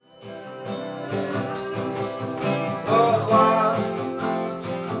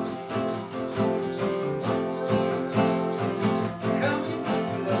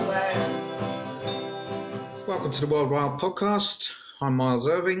welcome to the World Wild Podcast. I'm Miles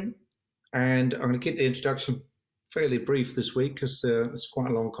Irving, and I'm going to keep the introduction fairly brief this week because it's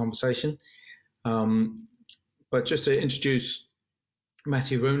quite a long conversation. But just to introduce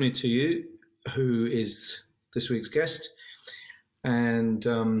Matthew Rooney to you, who is this week's guest. And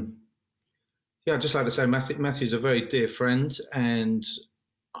I'd just like to say Matthew's a very dear friend, and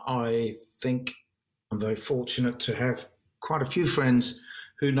I think I'm very fortunate to have quite a few friends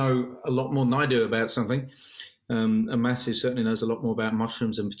who know a lot more than I do about something. And Matthew certainly knows a lot more about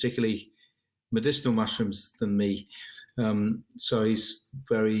mushrooms, and particularly medicinal mushrooms, than me. So he's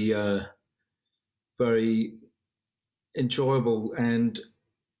very, very enjoyable and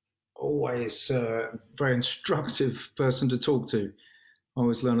always very instructive person to talk to. I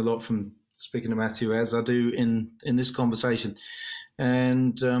always learn a lot from speaking to Matthew, as I do in this conversation.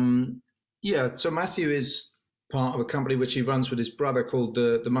 And so Matthew is part of a company which he runs with his brother called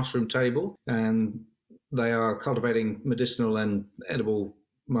the Mushroom Table, and they are cultivating medicinal and edible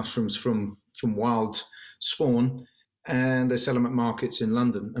mushrooms from wild spawn, and they sell them at markets in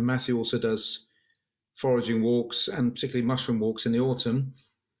London. And Matthew also does foraging walks, and particularly mushroom walks in the autumn,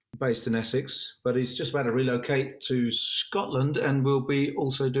 based in Essex, but he's just about to relocate to Scotland and will be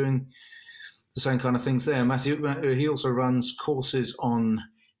also doing the same kind of things there. Matthew, he also runs courses on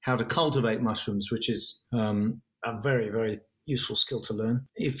how to cultivate mushrooms, which is a very, very useful skill to learn.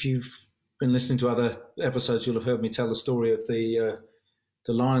 If you've been listening to other episodes, you'll have heard me tell the story of the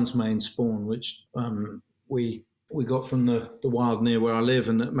lion's mane spawn, which we got from the wild near where I live,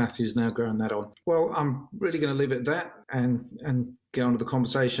 and that Matthew's now growing that on. Well, I'm really going to leave it at that and get on to the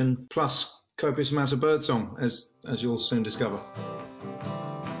conversation, plus copious amounts of birdsong, as you'll soon discover.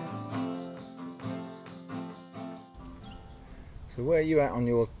 So where are you at on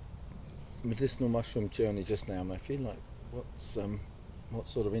your medicinal mushroom journey just now, Matthew? Like, what's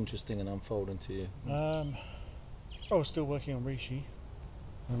sort of interesting and unfolding to you? I was still working on reishi.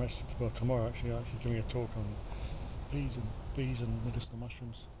 Tomorrow actually giving a talk on bees and medicinal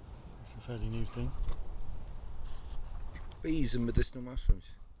mushrooms. It's a fairly new thing. Bees and medicinal mushrooms?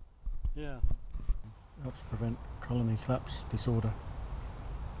 Yeah. Helps prevent colony collapse disorder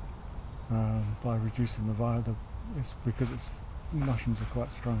by reducing the viral. It's because mushrooms are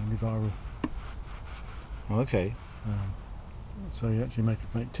quite strongly viral. Okay. So you actually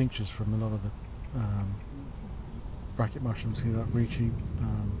make tinctures from a lot of the bracket mushrooms, like reishi,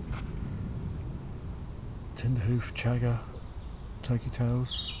 tinderhoof, chaga, turkey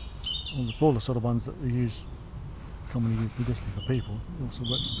tails, all the sort of ones that are used commonly medicinally for people also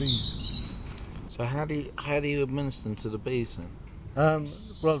work for bees. So how do you administer them to the bees then?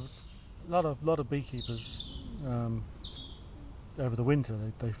 Well, a lot of beekeepers over the winter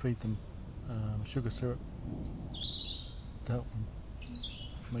they feed them sugar syrup to help them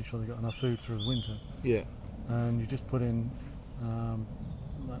make sure they got enough food through the winter. Yeah. And you just put in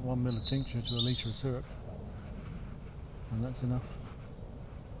like 1 ml of tincture to a litre of syrup, and that's enough.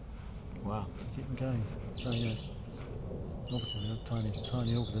 Wow. To keep them going. So yes, obviously they're tiny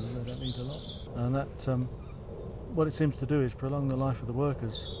organisms, they don't need a lot. And that what it seems to do is prolong the life of the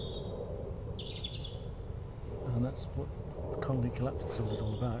workers, and that's what colony collapse disorder is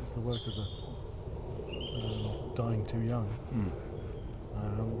all about. It's the workers are dying too young.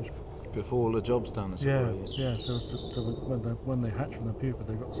 Before all the job's done, I suppose. Yeah. So when they hatch from the pupa,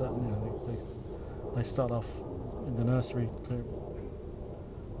 they've got certain, they start off in the nursery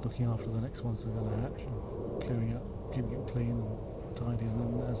looking after the next ones that are going to hatch and clearing up, keeping it clean and tidy,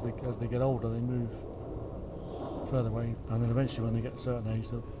 and then as they get older they move further away, and then eventually when they get to a certain age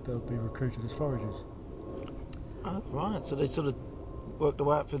they'll be recruited as foragers. Oh, right, so they sort of work their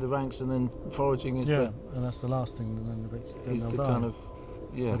way up through the ranks, and then foraging is and that's the last thing, and then eventually they'll die. Kind of,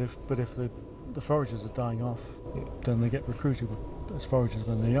 yeah. But if the foragers are dying off, then they get recruited as foragers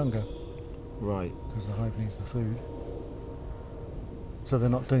when they're younger. Right. Because the hive needs the food. So they're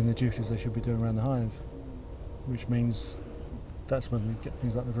not doing the duties they should be doing around the hive, which means that's when we get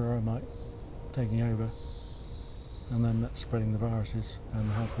things like the varroa mite taking over, and then that's spreading the viruses, and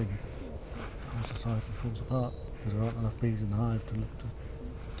the whole society falls apart because there aren't enough bees in the hive to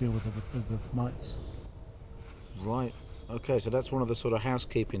deal with the mites. Right. Okay, so that's one of the sort of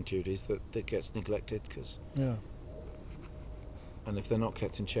housekeeping duties that gets neglected, because and if they're not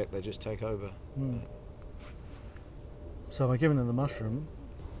kept in check, they just take over. So by giving them the mushroom,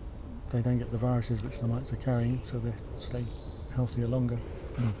 they don't get the viruses which the mites are carrying, so they stay healthier longer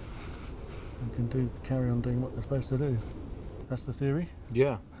and can carry on doing what they're supposed to do. That's the theory.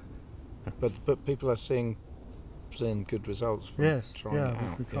 Yeah. But people are seeing good results from trying it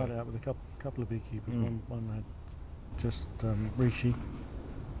out. We tried it out with a couple of beekeepers. One had just reishi,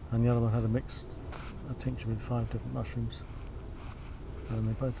 and the other one had a tincture with 5 different mushrooms, and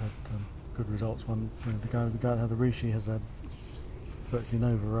they both had good results. One, the guy that had the reishi has had virtually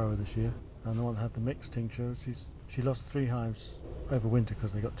no varroa this year, and the one that had the mixed tincture, she lost 3 hives over winter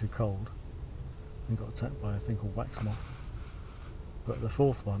because they got too cold and got attacked by a thing called wax moth. But the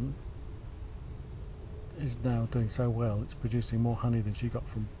 4th one is now doing so well, it's producing more honey than she got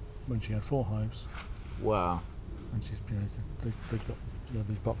from when she had 4 hives. Wow. And she's, they've got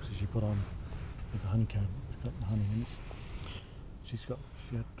these boxes you put on with the honeycomb, it's got the honey in it. She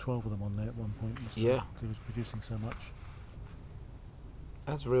had 12 of them on there at one point. So Yeah. It was producing so much.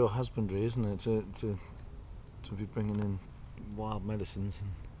 That's real husbandry, isn't it? To be bringing in wild medicines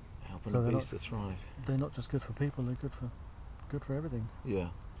and helping the bees to thrive. They're not just good for people; they're good for everything. Yeah.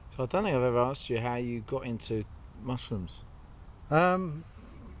 So I don't think I've ever asked you how you got into mushrooms. Well,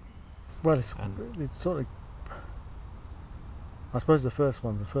 it's sort of. I suppose the first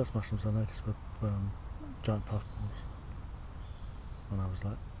mushrooms I noticed were giant puffballs when I was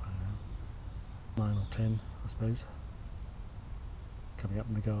like 9 or 10, I suppose, coming up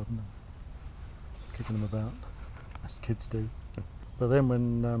in the garden and kicking them about, as kids do. But then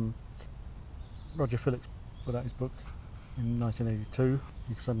when Roger Phillips put out his book in 1982,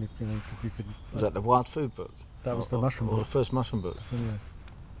 you suddenly, you could. Was that the Wild Food book? That was the mushroom book. Or the first mushroom book? Yeah.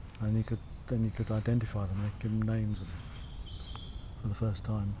 And you could identify them, and give them names for the first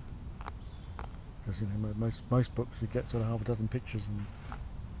time. Because most books you get sort of half a dozen pictures and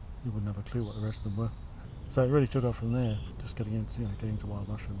you wouldn't have a clue what the rest of them were. So it really took off from there, just getting into wild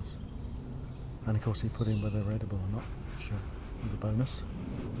mushrooms. And of course he put in whether they're edible or not, which was a bonus.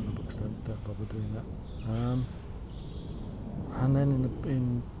 Other books don't bother doing that. And then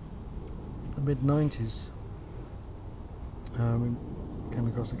in the mid 90s, we came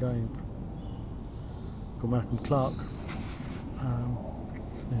across a guy called Malcolm Clark.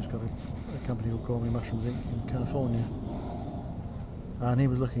 He's got a company called Gourmet Mushrooms Inc. in California, and he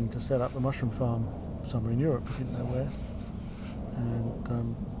was looking to set up a mushroom farm somewhere in Europe. He didn't know where,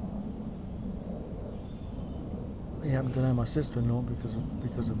 and he happened to know my sister-in-law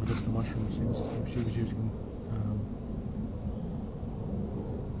because of medicinal mushrooms. She was using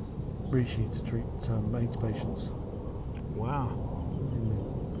reishi to treat AIDS patients. Wow. In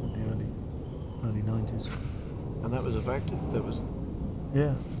the early 90s. And that was effective. That was.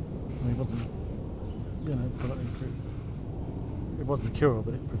 Yeah. I mean, it wasn't, it wasn't a cure,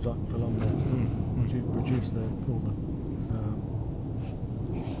 but it prolonged reduced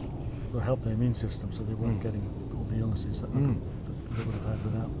helped their immune system, so they weren't getting all the illnesses that they would have had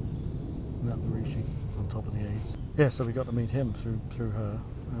without the reishi on top of the AIDS. Yeah, so we got to meet him through her,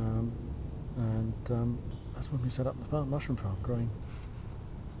 and that's when we set up the mushroom farm, growing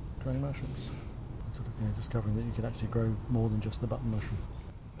mushrooms, and sort of discovering that you could actually grow more than just the button mushroom.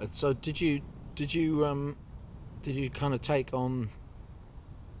 So did you kind of take on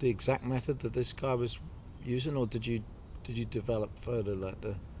the exact method that this guy was using, or did you develop further like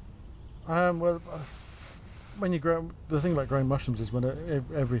the? Well, when you grow, the thing about growing mushrooms is when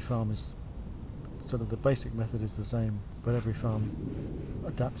every farm is sort of, the basic method is the same, but every farm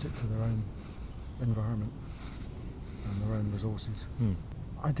adapts it to their own environment and their own resources.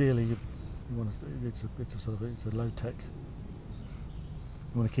 Ideally, you want to, it's a low tech.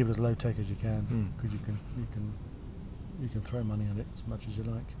 You want to keep it as low tech as you can, because you can throw money at it as much as you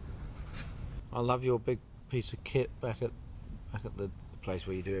like. I love your big piece of kit back at the place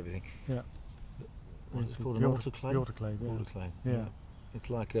where you do everything. Yeah. What is it called? An autoclave? The autoclave, yeah. Autoclave. Yeah. It's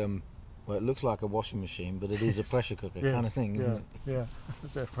like well, it looks like a washing machine, but it is a pressure cooker kind of thing, isn't it? Yeah.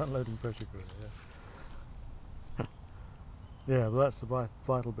 It's a front-loading pressure cooker. Yeah. Yeah, well, that's the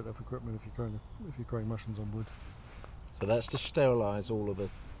vital bit of equipment if you're growing mushrooms on wood. So that's to sterilise all of the.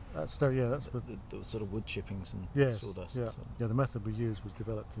 That's the sort of wood chippings and sawdust. Yeah. Yeah, the method we used was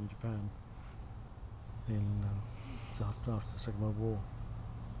developed in Japan after the Second World War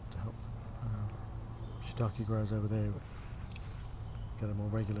to help shiitake growers over there get a more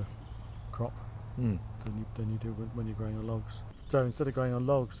regular crop than you do when you're growing on logs. So instead of growing on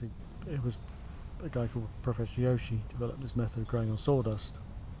logs, it was a guy called Professor Yoshi developed this method of growing on sawdust,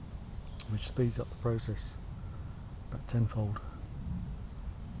 which speeds up the process about tenfold.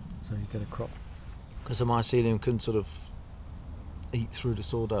 So you get a crop. Because the mycelium can sort of eat through the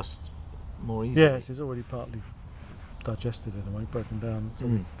sawdust more easily. Yes, it's already partly digested in a way, broken down, so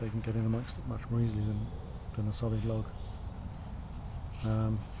they can get in amongst it much more easily than a solid log.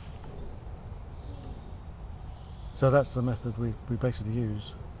 So that's the method we basically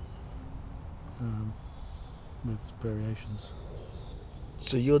use, with variations.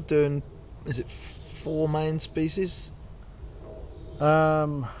 So you're doing, is it 4 main species?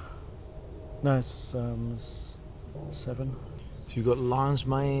 No, it's 7. So you've got lion's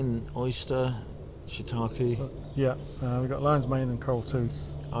mane, oyster, shiitake. Yeah, we've got lion's mane and coral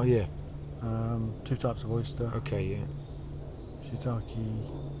tooth. Oh yeah. 2 types of oyster. Okay, yeah. Shiitake,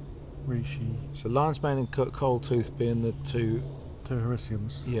 reishi. So lion's mane and coral tooth being the two. 2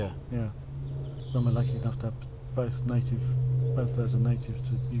 hericiums. Yeah. Yeah. And we're lucky enough to have both those are native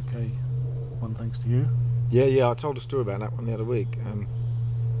to UK. One thanks to you. Yeah. I told a story about that one the other week. And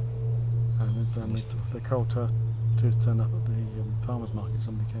the coral tooth turned up at the farmer's market.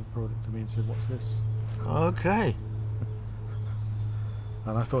 Somebody brought it to me and said, "What's this?" Okay.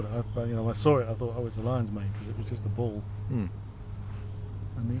 And I thought, when I saw it, I thought, "Oh, it's a lion's mane," because it was just a ball, a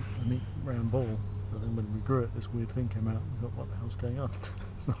neat round ball. But then when we grew it, this weird thing came out. We thought, "What the hell's going on?"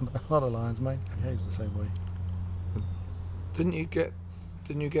 It's not a lion's mane. It behaves the same way. Didn't you get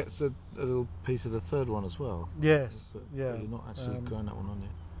a little piece of the third one as well? Yes. But Yeah. you're not actually growing that one on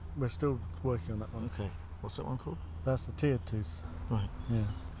yet. We're still working on that one. Okay. What's that one called? That's the tiered tooth. Right. Yeah.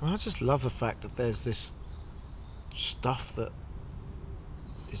 I just love the fact that there's this stuff that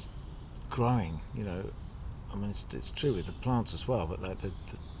is growing. I mean, it's true with the plants as well, but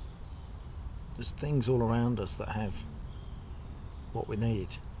there's things all around us that have what we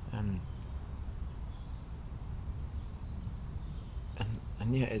need, and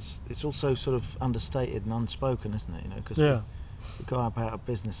yeah, it's also sort of understated and unspoken, isn't it? Because we go about our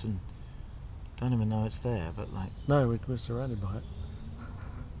business and don't even know it's there, but no, we're surrounded by it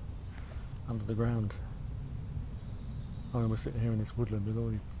under the ground. I mean, we're sitting here in this woodland with all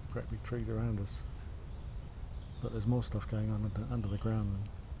these great big trees around us, but there's more stuff going on under the ground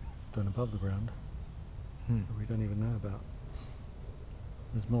than above the ground that we don't even know about.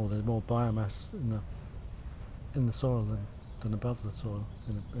 There's more biomass in the soil than above the soil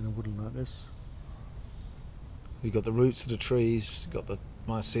in a woodland like this. You've got the roots of the trees, you've got the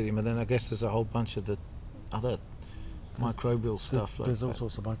mycelium, and then I guess there's a whole bunch of the other microbial stuff. There's all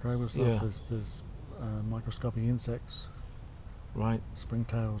sorts of microbial stuff. Yeah. There's microscopic insects, right?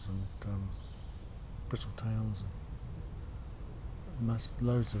 Springtails and bristletails, and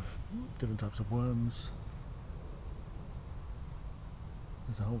loads of different types of worms.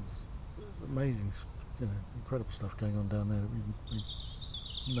 There's a whole amazing, incredible stuff going on down there that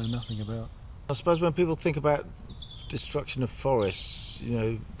we know nothing about. I suppose when people think about destruction of forests,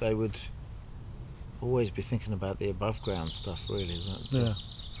 they would always be thinking about the above ground stuff, really.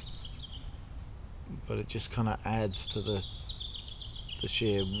 But it just kind of adds to the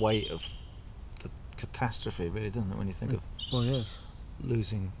sheer weight of the catastrophe, really, doesn't it? When you think of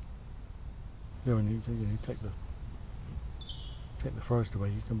losing. Yeah, when you take the forest away,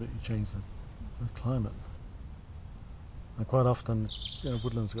 you completely change the climate. And quite often,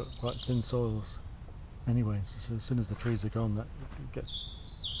 woodlands got quite thin soils anyway. So as soon as the trees are gone, that it gets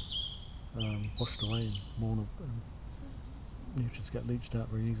washed away, and more nutrients get leached out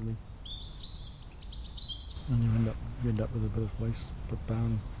very easily, and you end up with a bit of waste, but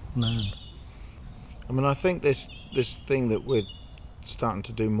barren land. I mean, I think this thing that we're starting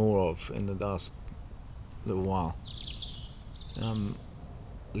to do more of in the last little while,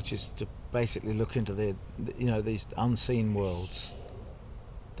 which is to basically look into these unseen worlds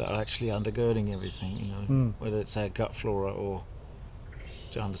that are actually undergirding everything, whether it's our gut flora or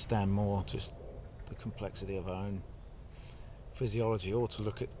to understand more just the complexity of our own physiology, or to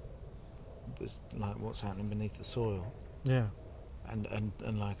look at this, like what's happening beneath the soil. Yeah.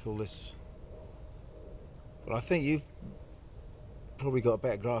 And like all this. But I think you've probably got a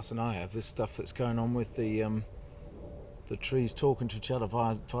better grasp than I have, this stuff that's going on with the trees talking to each other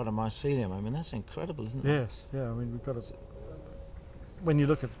via the mycelium. I mean, that's incredible, isn't it? Yes, yeah. I mean, we've got when you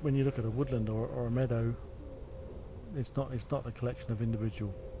look at a woodland or a meadow, it's not a collection of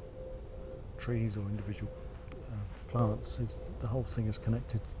individual trees or individual plants. The whole thing is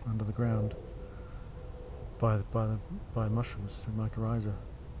connected under the ground by mushrooms through mycorrhiza.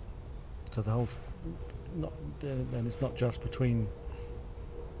 So the whole and it's not just between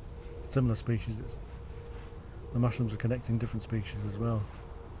similar species. It's the mushrooms are connecting different species as well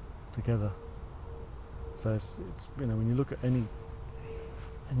together. So it's when you look at any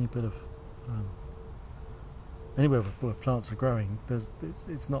bit of anywhere where plants are growing,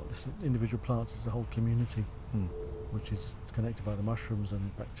 it's not just individual plants; it's a whole community, which is connected by the mushrooms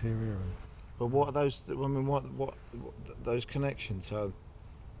and bacteria. But what are those? I mean, what those connections are?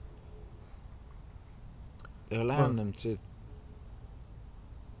 They're allowing them to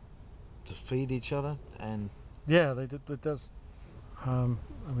feed each other, and it does. I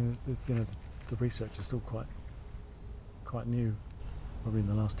mean, the research is still quite new, probably in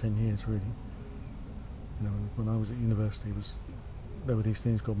the last 10 years, really. When I was at university, it was there were these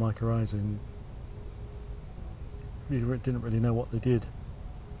things called mycorrhizae, and you didn't really know what they did.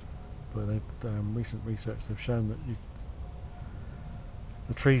 But recent research they've shown that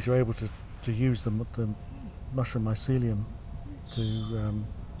the trees are able to use the mushroom mycelium to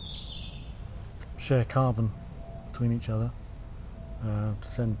share carbon between each other,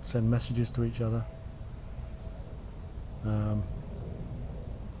 to send messages to each other. And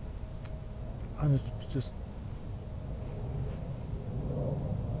it's just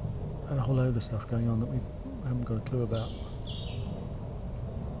and a whole load of stuff going on that we haven't got a clue about.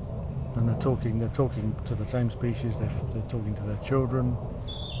 And they're talking to the same species. They're talking to their children,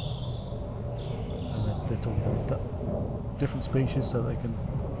 and they're talking to different species so they can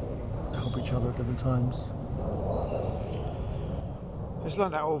help each other at different times. It's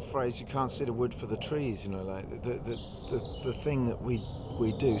like that old phrase, you can't see the wood for the trees, you know, like the thing that we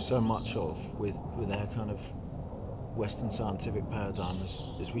do so much of with our kind of Western scientific paradigm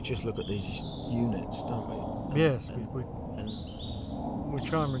is we just look at these units, don't we? Yes, we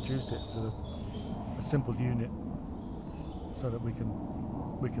try and reduce it to a simple unit so that we can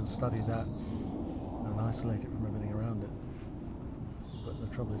study that and isolate it from everything around it. But the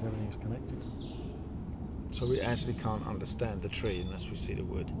trouble is everything is connected. So we actually can't understand the tree unless we see the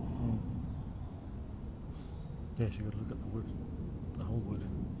wood. Yes, you've got to look at the wood, the whole wood,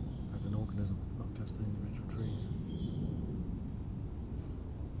 as an organism, not just the individual trees.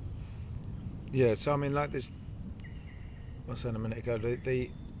 Yeah, so I mean, like this, I said a minute ago, the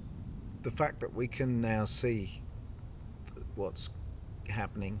fact that we can now see what's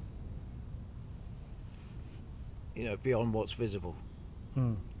happening, you know, beyond what's visible.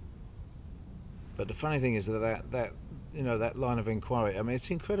 But the funny thing is that you know, that line of inquiry, I mean, it's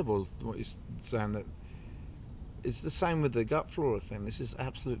incredible what you're saying, that it's the same with the gut flora thing. This is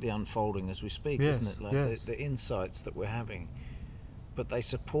absolutely unfolding as we speak, yes, isn't it? Like yes. the insights that we're having, but they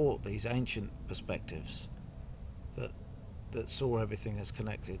support these ancient perspectives that saw everything as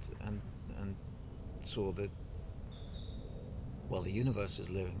connected and saw the universe is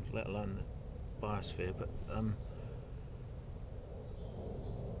living, let alone the biosphere.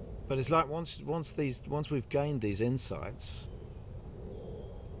 But it's like once we've gained these insights,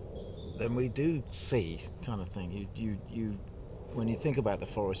 then we do see kind of thing. You when you think about the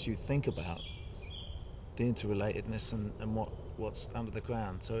forest, you think about the interrelatedness and what's under the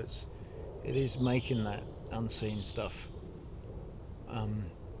ground. So it is making that unseen stuff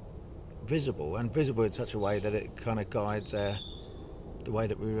visible in such a way that it kind of guides the way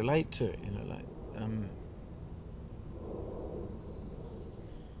that we relate to it. You know, like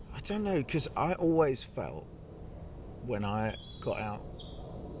I don't know, because I always felt when I got out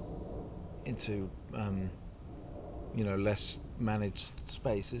into you know, less managed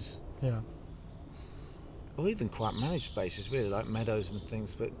spaces, or even quite managed spaces, really, like meadows and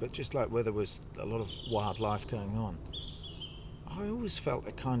things, but just like where there was a lot of wildlife going on, I always felt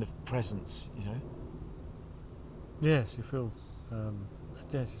a kind of presence, you know. Yes, you feel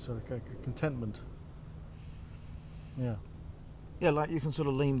yes, it's sort of a contentment. Yeah, like you can sort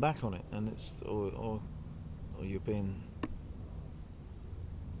of lean back on it, and it's or you're being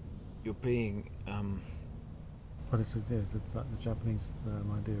but it's like the Japanese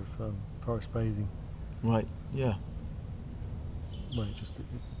idea of forest bathing. Right. Yeah. Well,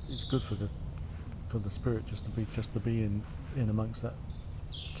 it's good for the spirit just to be in amongst that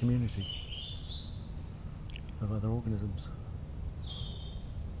community of other organisms.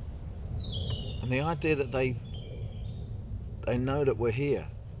 And the idea that they know that we're here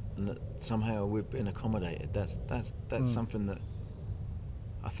and that somehow we've been accommodated, that's something that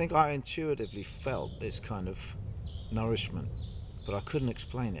I think I intuitively felt, this kind of nourishment, but I couldn't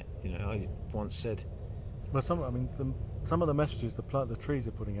explain it. You know, I once said, well, some of the messages the trees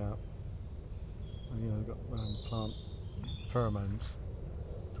are putting out, you know, they've got plant pheromones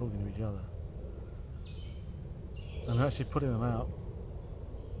talking to each other, and they're actually putting them out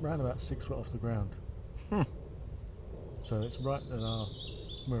around about 6 foot off the ground. So it's right at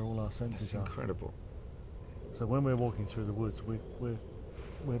where all our senses are. That's incredible. So when we're walking through the woods, we're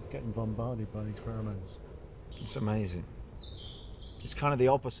getting bombarded by these pheromones. It's amazing. It's kind of the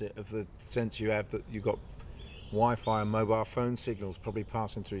opposite of the sense you have that you've got Wi-Fi and mobile phone signals probably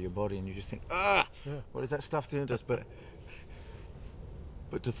passing through your body, and you just think, what is that stuff doing to us? But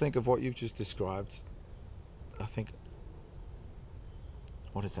to think of what you've just described, I think,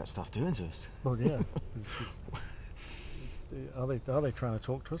 what is that stuff doing to us? Well, yeah. Are they trying to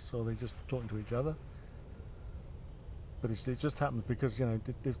talk to us, or are they just talking to each other? But it just happens because, you know,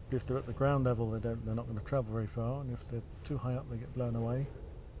 if they're at the ground level, they're not going to travel very far, and if they're too high up, they get blown away.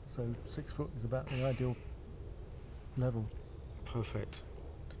 So 6 foot is about the ideal level. Perfect.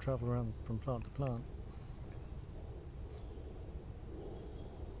 to travel around from plant to plant,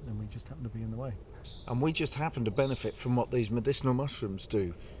 and we just happen to be in the way. And we just happen to benefit from what these medicinal mushrooms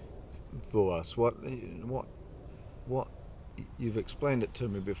do for us. What you've explained it to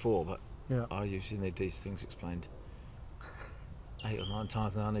me before, but Yeah. I usually need these things explained 8 or 9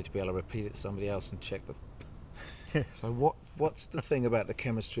 times, and I need to be able to repeat it to somebody else and check them. Yes. So what's the thing about the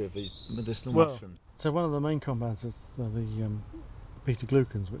chemistry of these medicinal Well, mushrooms? So one of the main compounds is the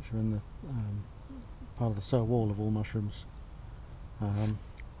beta-glucans, which are in the part of the cell wall of all mushrooms.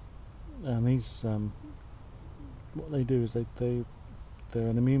 And these, what they do is they're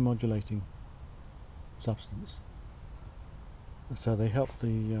an immune modulating substance. So they help the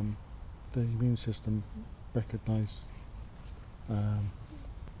immune system recognise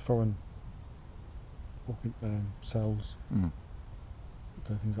foreign cells,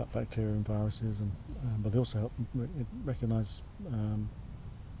 so things like bacteria and viruses, and but they also help recognise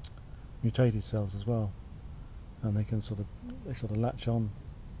mutated cells as well, and they sort of latch on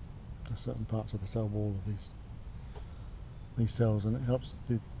to certain parts of the cell wall of these cells, and it helps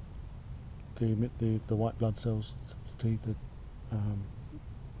the white blood cells, the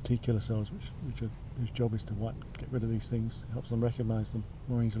T killer cells, whose job is to get rid of these things. It helps them recognise them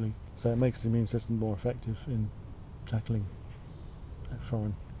more easily, so it makes the immune system more effective in tackling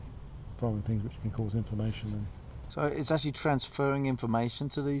foreign things which can cause inflammation. And So it's actually transferring information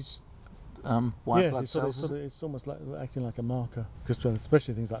to these white blood cells. Yes, it's almost like acting like a marker, because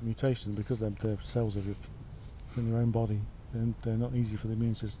especially things like mutations, because they're cells in your own body. They're not easy for the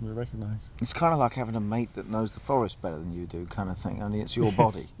immune system to recognise. It's kind of like having a mate that knows the forest better than you do, kind of thing. Only it's your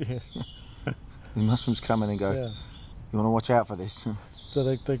body. Yes. The mushrooms come in and go. Yeah. You want to watch out for this. So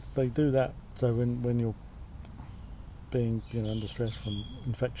they do that. So when you're being under stress from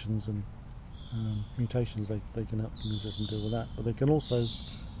infections and mutations, they can help the immune system deal with that. But they can also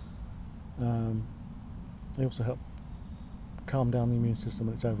help calm down the immune system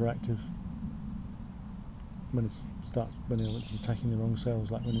when it's overactive. When it's attacking the wrong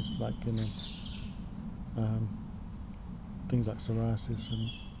cells, like when it's like things like psoriasis and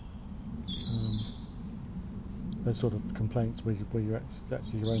those sort of complaints where you're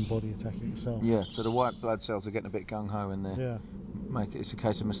actually your own body attacking itself. Yeah, so the white blood cells are getting a bit gung-ho in there. Yeah. It's a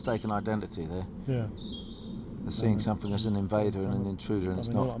case of mistaken identity there. Yeah. They're seeing something as an invader and an intruder, and it's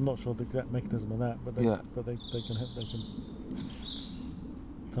not. I'm not sure the exact mechanism of that, but they can help.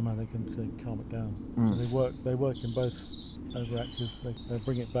 Somehow they can calm it down. So they work in both overactive. They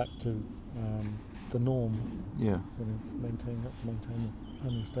bring it back to the norm. Yeah. So they help to maintain the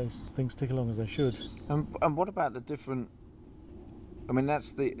homeostasis. Things tick along as they should. And what about the different? I mean,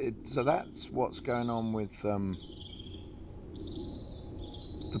 that's what's going on with the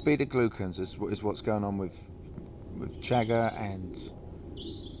beta glucans is what's going on with chaga and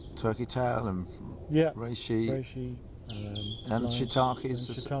turkey tail and reishi and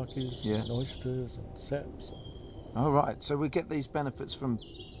shiitakes and oysters and seps. Oh right, so we get these benefits from.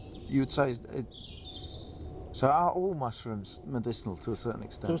 You would say. So are all mushrooms medicinal to a certain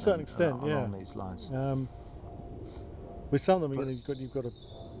extent? To a certain extent, along these lines. With some of them, you've got to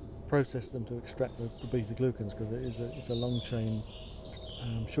process them to extract the beta glucans, because it's a long chain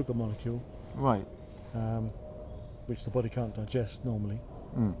sugar molecule, right? Which the body can't digest normally.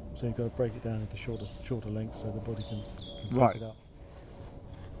 So you've got to break it down into shorter lengths so the body can take it up.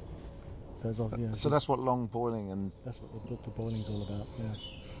 So so that's what long boiling and that's what the boiling's all about. Yeah.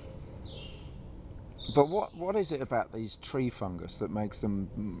 But what is it about these tree fungus that makes them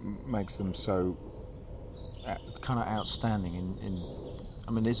so kind of outstanding in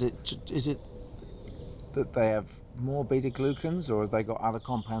I mean, is it that they have more beta glucans, or have they got other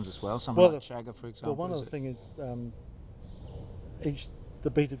compounds as well? Something like chaga, for example. Well, one of the things is the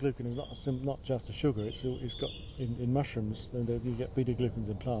beta glucan is not just a sugar. It's got in mushrooms. You get beta glucans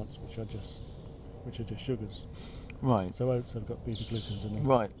in plants, which are just sugars. Right. So oats have got beta glucans in them.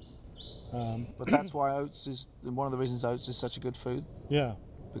 Right. But that's why oats is one of the reasons oats is such a good food. Yeah.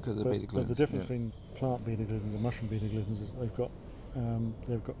 Because of the beta glucans. But the difference between plant beta glucans and mushroom beta glucans is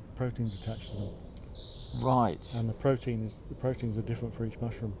they've got proteins attached to them. Right. And the proteins are different for each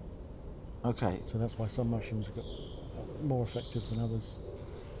mushroom. Okay. So that's why some mushrooms are more effective than others,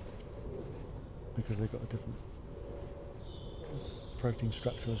 because they've got a different protein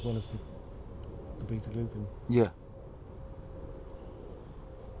structure as well as the beta glucan. Yeah.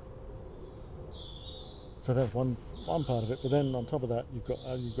 So that's one part of it. But then on top of that, you've got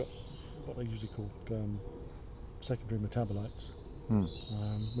what they usually call secondary metabolites,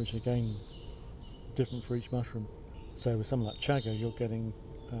 which again different for each mushroom. So with something like chaga, you're getting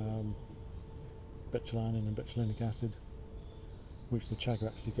betulanin and betulinic acid, which the chagga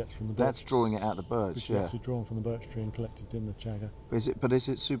actually gets from the birch. That's drawing it out the birch, which yeah. is actually drawn from the birch tree and collected in the chagga. But is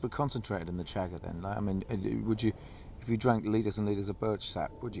it super concentrated in the chagga then? Like, I mean, would you, if you drank litres and litres of birch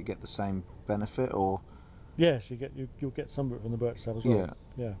sap, would you get the same benefit, or? Yes, you'll get some of it from the birch sap as well.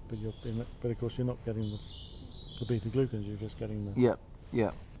 Yeah, but of course you're not getting the beta glucans. You're just getting the.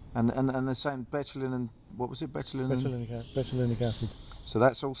 Yeah. And the same betulin and what was it? Betulinic acid. So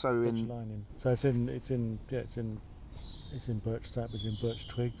that's also Betulinin. So it's in birch sap. It's in birch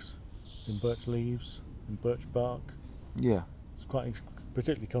twigs. It's in birch leaves. In birch bark. Yeah. It's quite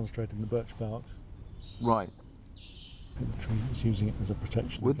particularly concentrated in the birch bark. Right. The tree is using it as a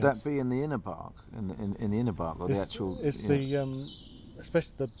protection. Would that be in the inner bark? In the inner bark, or the actual? It's the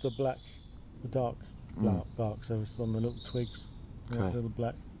especially the black, the dark bark. So it's on the little twigs, little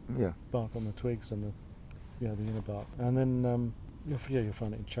black bark on the twigs and the inner bark. And then you'll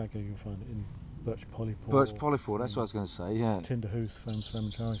find it in chagga. You'll find it in birch polypore. Birch polypore. That's what I was going to say. Yeah. Tinderhoof, Fomes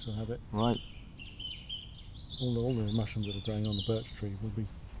fermentaris will have it. Right. All the mushrooms that are growing on the birch tree will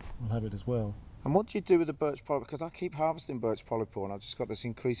have it as well. And what do you do with the birch polypore? Because I keep harvesting birch polypore, and I've just got this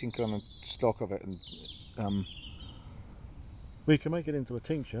increasing kind of stock of it. And we can make it into a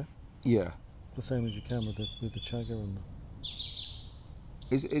tincture. Yeah. The same as you can with the chagga and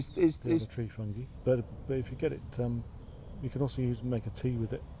the other tree fungi. But if you get it, you can also make a tea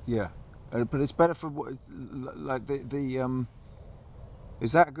with it. Yeah. But it's better for like the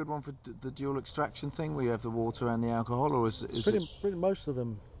is that a good one for the dual extraction thing, where you have the water and the alcohol, or is pretty most of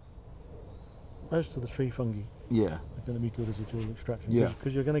them? Most of the tree fungi are going to be good as a dual extraction,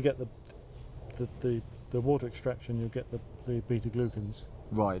 because you're going to get the water extraction. You'll get the beta glucans.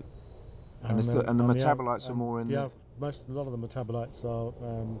 Right. And the metabolites are more in a lot of the metabolites are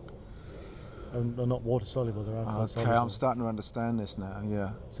not water soluble. They're alcohol soluble. Okay, I'm starting to understand this now.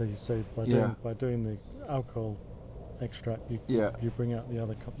 Yeah. So by doing the alcohol extract, you bring out the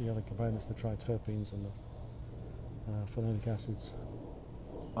other components, the triterpenes and the phenolic acids.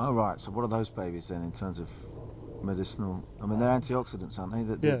 Oh, right. So what are those babies then in terms of medicinal? I mean, they're antioxidants,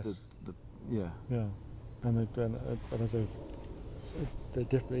 aren't they? Yes. Yeah. And as they're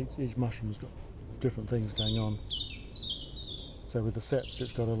different. Each mushroom's got different things going on. So with the seps,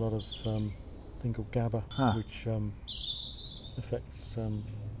 it's got a lot of thing called GABA, which affects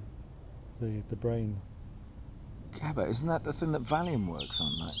the brain. GABA, isn't that the thing that Valium works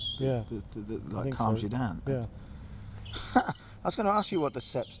on? Like calms you down. Yeah. I was going to ask you what the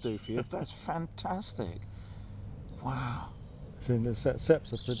seps do for you. That's fantastic. Wow. So the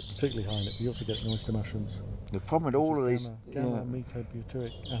seps are particularly high in it, but you also get it in oyster mushrooms. The problem with all of these...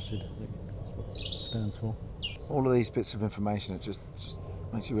 Gamma-metobutyric acid, I think that's what it stands for. All of these bits of information, it just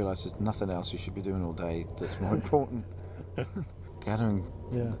makes you realise there's nothing else you should be doing all day that's more important. Gathering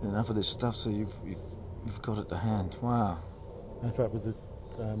enough of this stuff so you've got it to hand. Wow. In fact, with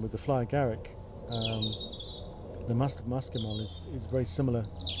the fly agaric, the muscimol is very similar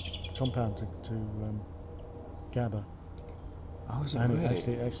compound to GABA. Oh, is it and really?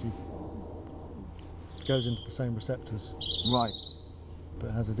 It actually goes into the same receptors. Right. But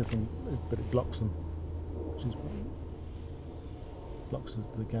it has a different. But it blocks them. Blocks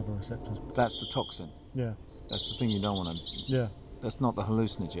the GABA receptors. That's the toxin. Yeah. That's the thing you don't want to. Yeah. That's not the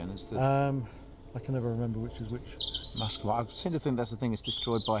hallucinogen. It's the. I can never remember which is which. Muscimol. I seem to think that's the thing that's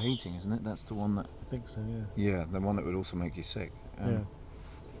destroyed by heating, isn't it? That's the one that. I think so. Yeah. Yeah, the one that would also make you sick. Yeah.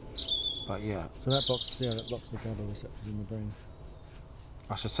 But yeah. So that blocks the GABA receptors in the brain.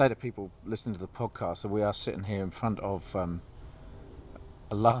 I should say to people listening to the podcast that we are sitting here in front of a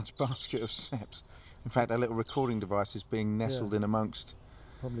large basket of seps. In fact, our little recording device is being nestled in amongst.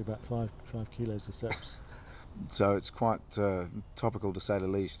 Probably about 5 kilos of seps. So it's quite topical, to say the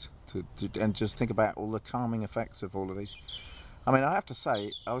least. And just think about all the calming effects of all of these. I mean, I have to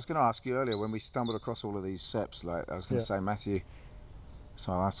say, I was going to ask you earlier when we stumbled across all of these seps. Like I was going to say, Matthew.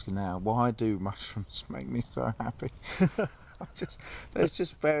 So I'll ask you now: why do mushrooms make me so happy? There's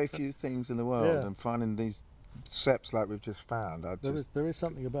just very few things in the world, and finding these seps like we've just found, there is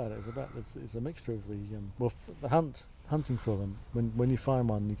something about it. It's a mixture of the hunting for them. When you find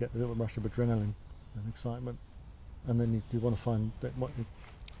one, you get a little rush of adrenaline and excitement, and then you want to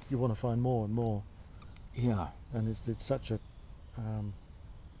find more and more. Yeah. And it's such a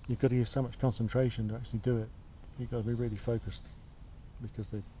you've got to use so much concentration to actually do it. You've got to be really focused because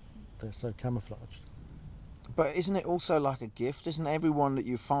they're so camouflaged. But isn't it also like a gift? Isn't everyone that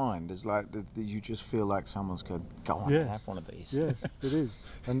you find is like you just feel like someone's going, go on and have one of these? Yes, it is.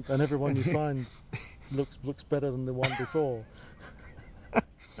 And everyone you find looks better than the one before.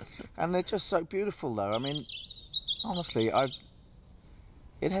 And they're just so beautiful, though. I mean, honestly,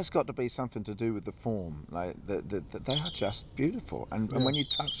 It has got to be something to do with the form. Like they are just beautiful, and Yeah. when you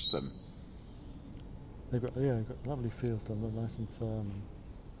touch them, they've got lovely feel to them. They're nice and firm and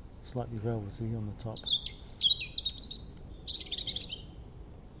slightly velvety on the top.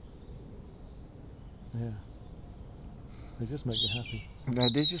 Yeah, they just make you happy. they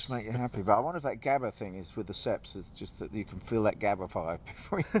do just make you happy. But I wonder if that GABA thing is with the seps. It's just that you can feel that GABA vibe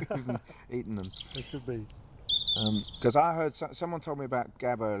before you've even eaten them. It could be. Because I heard someone told me about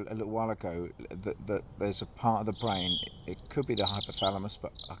GABA a little while ago that there's a part of the brain. It could be the hypothalamus,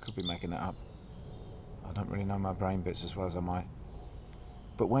 but I could be making that up. I don't really know my brain bits as well as I might.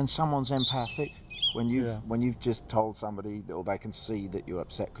 But when someone's empathic, when you've just told somebody, or they can see that you're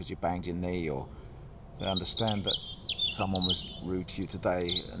upset because you banged your knee, or they understand that someone was rude to you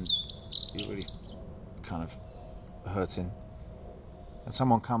today and you're really kind of hurting, and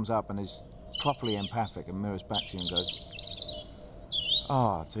someone comes up and is properly empathic and mirrors back to you and goes,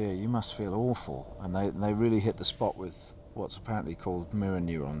 "Oh dear, you must feel awful," and they really hit the spot with what's apparently called mirror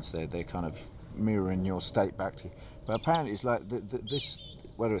neurons. They're kind of mirroring your state back to you. But apparently it's like this,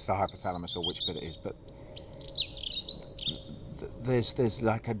 whether it's the hypothalamus or which bit it is, but there's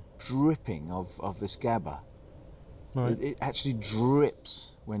like a dripping of this GABA. Right. It actually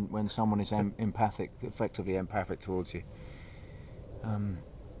drips when someone is effectively empathic towards you.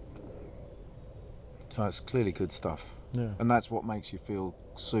 So it's clearly good stuff. Yeah. And that's what makes you feel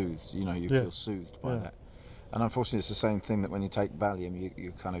soothed. You feel soothed by that. And unfortunately, it's the same thing that when you take Valium,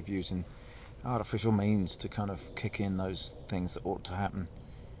 you're kind of using artificial means to kind of kick in those things that ought to happen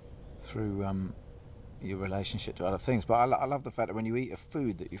through your relationship to other things. But I love the fact that when you eat a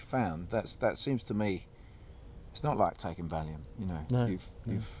food that you've found, that seems to me, it's not like taking Valium. No.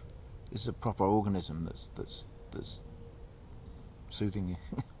 This is a proper organism that's soothing you.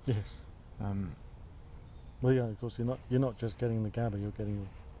 Yes. Well, yeah. Of course, you're not just getting the GABA. You're getting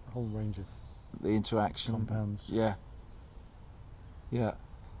a whole range of the interaction, compounds. Yeah.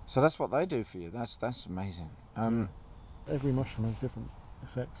 So that's what they do for you. That's amazing. Every mushroom has different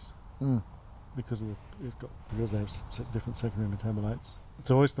effects because they have different secondary metabolites.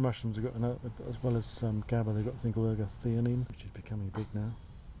 So oyster mushrooms have got, as well as GABA, they've got a thing called ergothioneine, which is becoming big now,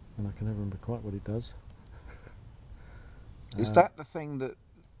 and I can never remember quite what it does. Is that the thing that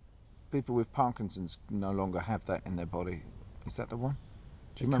people with Parkinson's no longer have that in their body? Is that the one?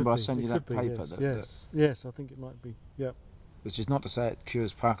 Do you remember I sent you that paper? Yes, I think it might be. Yeah. Which is not to say it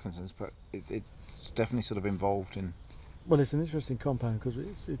cures Parkinson's, but it's definitely sort of involved in. Well, it's an interesting compound because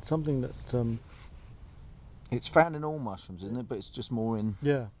it's something that. It's found in all mushrooms, isn't it? But it's just more in.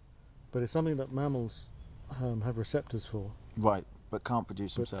 Yeah, but it's something that mammals have receptors for. Right, but can't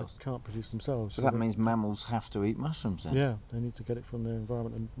produce themselves. But can't produce themselves. So that means mammals have to eat mushrooms then. Yeah, they need to get it from their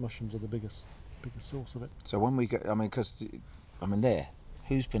environment, and mushrooms are the biggest source of it. So when we get, there.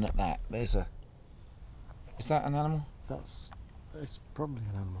 Who's been at that? Is that an animal? It's probably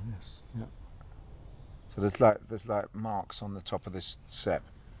an animal, yes. Yeah. So there's like marks on the top of this sep.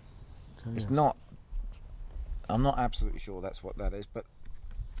 So, it's yes. not. I'm not absolutely sure that's what that is, but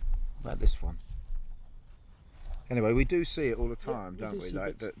about this one. Anyway, we do see it all the time, don't we?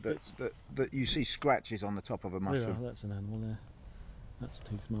 Like that you see scratches on the top of a mushroom. Yeah, that's an animal there. That's a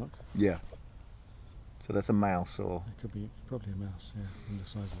teeth mark. Yeah. So that's a mouse, or it could be probably a mouse. Yeah, in the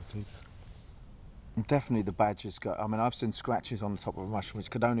size of the teeth. Definitely the badgers got. I've seen scratches on the top of a mushroom,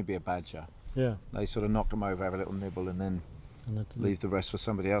 which could only be a badger. Yeah. They sort of knock them over, have a little nibble, and then leave the rest for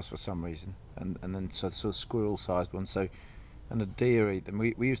somebody else for some reason. And then sort of squirrel-sized ones. So, and the deer eat them.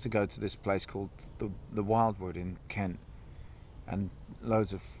 We used to go to this place called the Wildwood in Kent, and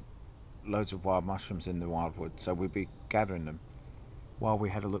loads of wild mushrooms in the Wildwood. So we'd be gathering them while we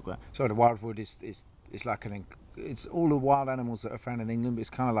had a look. So the Wildwood is like it's all the wild animals that are found in England, but it's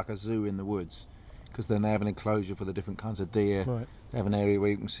kind of like a zoo in the woods, because then they have an enclosure for the different kinds of deer. Right. They have an area where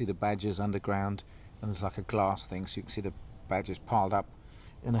you can see the badgers underground, and there's like a glass thing, so you can see the badgers piled up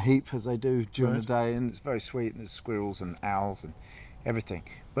in a heap as they do during the day, and it's very sweet. And there's squirrels and owls and everything,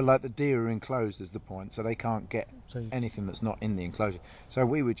 but like the deer are enclosed is the point, so they can't get anything that's not in the enclosure. So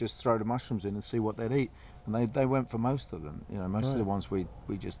we would just throw the mushrooms in and see what they'd eat, and they went for most of them. Most of the ones we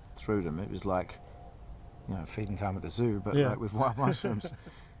just threw them. It was like feeding time at the zoo, but like with wild mushrooms.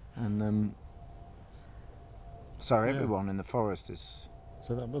 And so everyone in the forest is.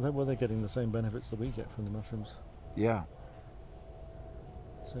 So they're getting the same benefits that we get from the mushrooms. Yeah.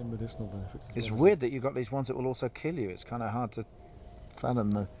 Same medicinal benefits. It's weird that you've got these ones that will also kill you. It's kind of hard to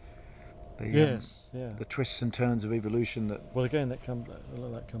fathom the twists and turns of evolution. Well, again, that comes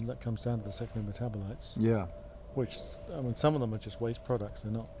down to the secondary metabolites. Yeah. Which some of them are just waste products.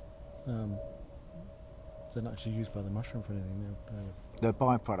 They're not. They're not actually used by the mushroom for anything. They're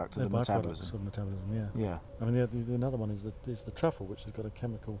byproduct of the metabolism. Byproducts of metabolism, yeah. Yeah. I mean, the another one is the truffle, which has got a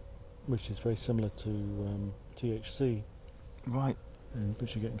chemical which is very similar to THC, Right.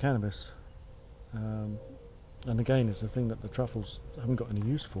 which you get in cannabis. And again, it's a thing that the truffles haven't got any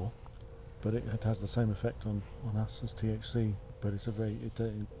use for, but it has the same effect on us as THC. But it's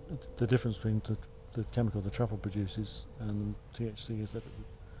the difference between the chemical the truffle produces and THC is that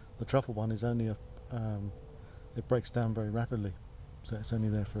the truffle one is only it breaks down very rapidly, so it's only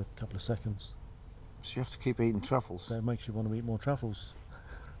there for a couple of seconds. So you have to keep eating truffles. So it makes you want to eat more truffles.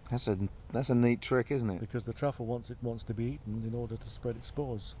 That's a neat trick, isn't it? Because the truffle wants to be eaten in order to spread its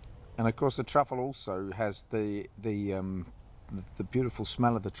spores. And of course, the truffle also has the beautiful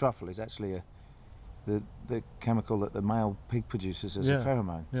smell of the truffle is actually the chemical that the male pig produces as a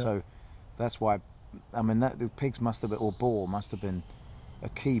pheromone. Yeah. So that's why, I mean, the pigs must have been, or boar must have been a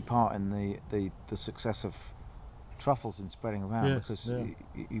key part in the success of truffles in spreading around, because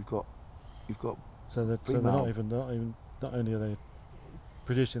you've got so they're not only are they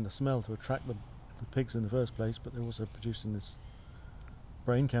producing the smell to attract the pigs in the first place, but they're also producing this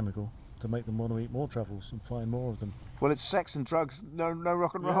brain chemical to make them want to eat more truffles and find more of them. Well, it's sex and drugs, no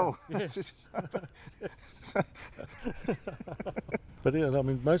rock and roll. Yes. But yeah, I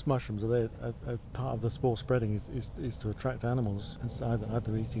mean, most mushrooms are there. A part of the spore spreading is to attract animals. It's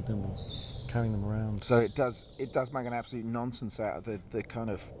either eating them or carrying them around. So it does make an absolute nonsense out of the kind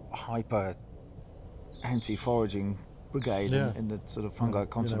of hyper anti-foraging brigade in the sort of fungi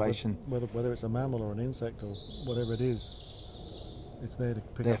conservation. Whether it's a mammal or an insect or whatever it is, it's there to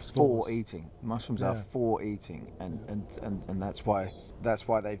pick They're up spores. for eating. Mushrooms are for eating, and that's why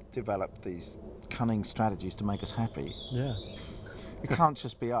they've developed these cunning strategies to make us happy. Yeah. It can't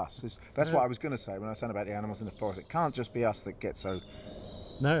just be us. That's what I was going to say when I was saying about the animals in the forest. It can't just be us that get so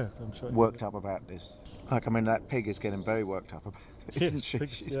I'm sure worked up about this. Like, I mean, that pig is getting very worked up about it, isn't she?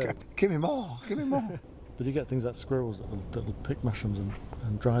 She's going, give me more. But you get things like squirrels that will pick mushrooms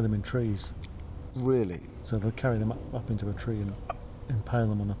and dry them in trees. Really? So they'll carry them up into a tree and impale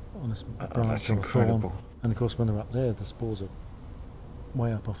them on a branch or a incredible. thorn. And of course, when they're up there, the spores are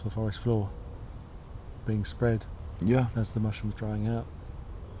way up off the forest floor, being spread as the mushroom's drying out.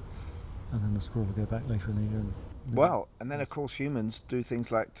 And then the squirrel will go back later in the year. And then of course humans do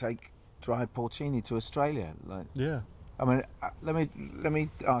things like take dried porcini to Australia. I mean, let me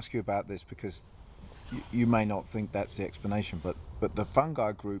ask you about this, because you may not think that's the explanation, but the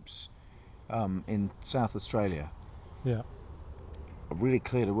fungi groups in South Australia are really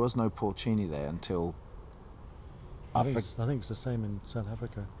clear there was no porcini there until I think it's the same in South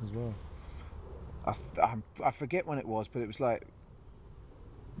Africa as well. I forget when it was, but it was like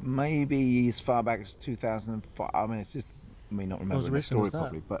maybe as far back as 2005. I mean, it's just me not remembering the story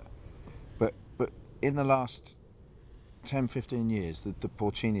properly, but in the last 10-15 years, the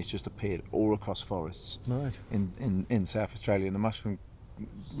porcinis just appeared all across forests in South Australia, and the mushroom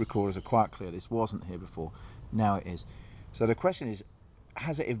recorders are quite clear this wasn't here before. Now it is. So the question is,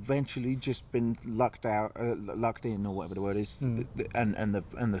 has it eventually just been lucked in, or whatever the word is, and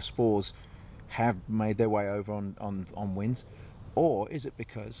the spores have made their way over on winds, or is it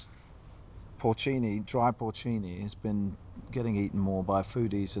because dry porcini has been getting eaten more by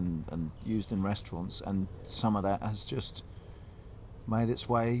foodies and used in restaurants, and some of that has just made its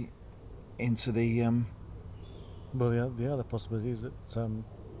way into the the other possibility is that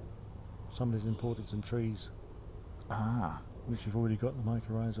somebody's imported some trees which have already got the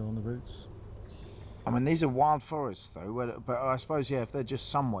mycorrhiza on the roots. I mean, these are wild forests though, but I suppose if they're just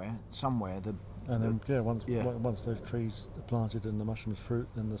somewhere once those trees are planted and the mushrooms fruit,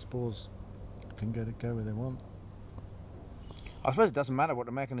 then the spores can go where they want. I suppose it doesn't matter what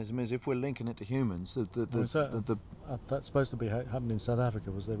the mechanism is if we're linking it to humans. That's supposed to be happening in South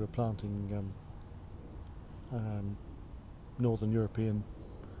Africa, was they were planting northern European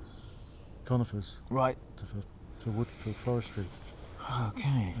conifers for forestry.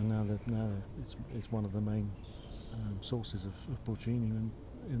 Okay. And now it's one of the main sources of porcini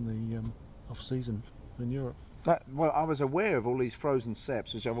in the off season in Europe. I was aware of all these frozen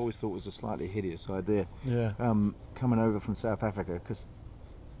ceps, which I've always thought was a slightly hideous idea. Coming over from South Africa, because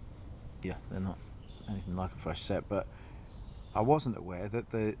they're not anything like a fresh cep. But I wasn't aware that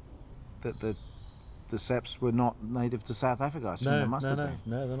the ceps were not native to South Africa. I assume they must have been.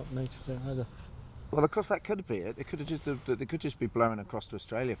 No, they're not native there either. Well, of course that could be it. They could just be blowing across to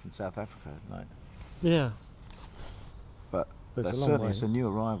Australia from South Africa, like. Yeah. But certainly it's a new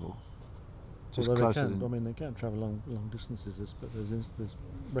arrival. Just closer than. They can travel long distances. But there's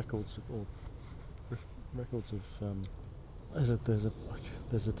records of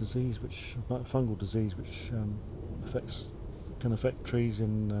there's a disease a fungal disease which affects can affect trees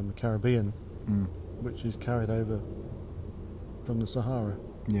in the Caribbean, which is carried over from the Sahara.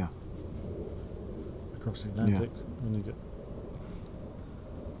 Yeah. Across the Atlantic, and you get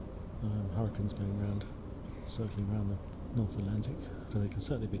hurricanes going around, circling around the North Atlantic, so they can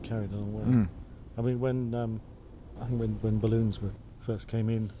certainly be carried a long way. I mean, when balloons first came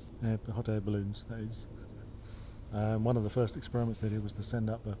in, hot air balloons, that is, one of the first experiments they did was to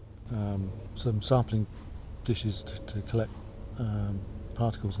send up some sampling dishes to collect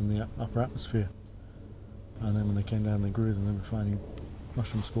particles in the upper atmosphere, and then when they came down, they grew them. They were finding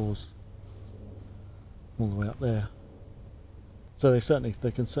mushroom spores all the way up there. So they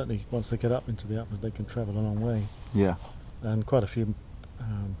can certainly once they get up into the upper, they can travel a long way. Yeah. And quite a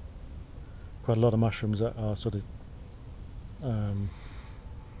lot of mushrooms that are sort of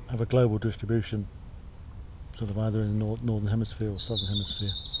have a global distribution, sort of either in the northern hemisphere or southern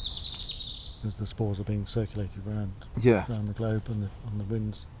hemisphere, as the spores are being circulated around the globe on the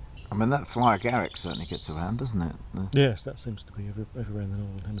winds. I mean, that fly agaric certainly gets around, doesn't it? Yes, that seems to be everywhere in the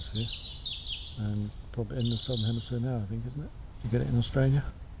northern hemisphere, and probably in the southern hemisphere now, I think, isn't it? You get it in Australia?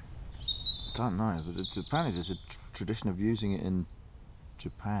 I don't know, but apparently there's a tradition of using it in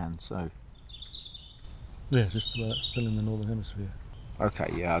Japan, so... Yeah, just about still in the northern hemisphere. Okay,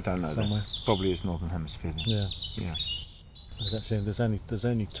 yeah, I don't know somewhere. That. Probably is northern hemisphere then. Yeah. Yeah. There's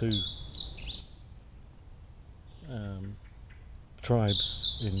only two tribes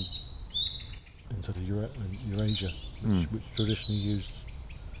in sort of Eurasia which traditionally used,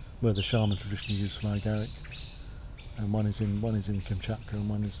 where the shaman traditionally used fly agaric. And one is in Kamchatka, and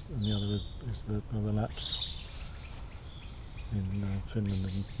the other is the Lapps in Finland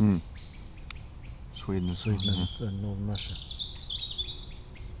and Sweden and northern Russia.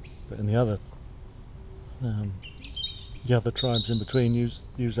 But in the other tribes in between use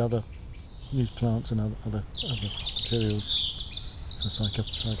plants and other materials for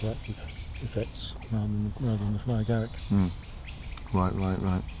psychoactive effects rather than the fly agaric. Right.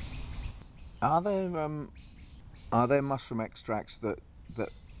 Are there mushroom extracts that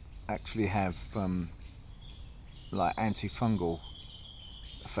actually have like antifungal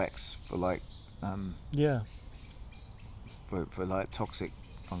effects for like for like toxic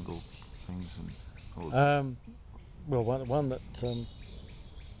fungal things well, one that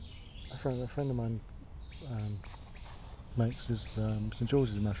a friend of mine makes is St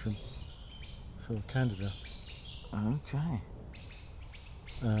George's mushroom for Candida. Okay.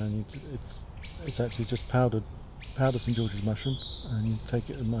 And it's actually just powdered St George's mushroom, and you take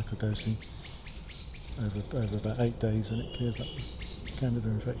it in microdosing over about 8 days, and it clears up the Candida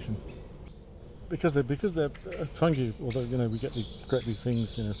infection. Because they're fungi, although we get the great big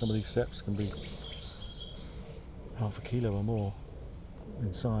things, some of these septs can be half a kilo or more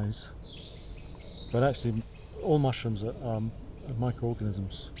in size, but actually all mushrooms are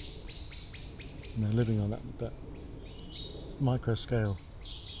microorganisms, and they're living on that micro scale,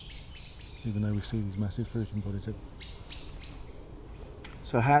 even though we see these massive fruiting bodies.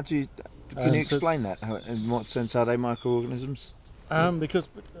 So how do you can you explain that? In what sense are they microorganisms? Because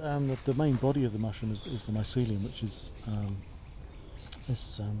the main body of the mushroom is the mycelium, which is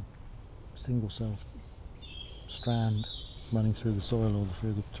this single cell strand running through the soil or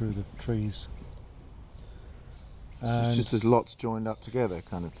through the trees. And it's just as lots joined up together,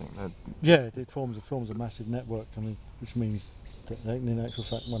 kind of thing. It forms a massive network. Which means that in actual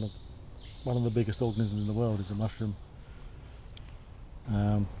fact, one of the biggest organisms in the world is a mushroom.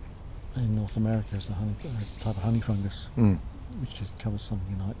 In North America, is the type of honey fungus, which just covers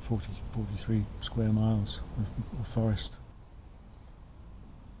something like 43 square miles of forest.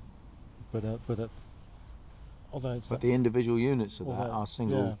 But the individual units of that are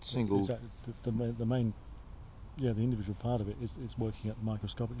single. Exactly. The main, the individual part of it is working at the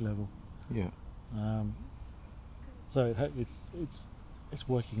microscopic level. Yeah. So it's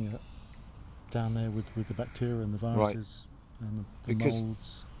working down there with the bacteria and the viruses and the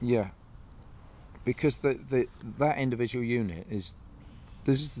molds. Yeah. Because that individual unit is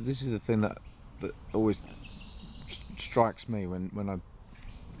this is the thing that always strikes me when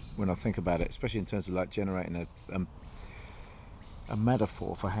I think about it, especially in terms of like generating a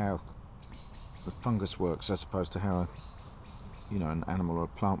metaphor for how the fungus works as opposed to how an animal or a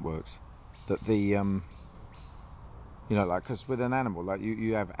plant works. That the like, because with an animal, like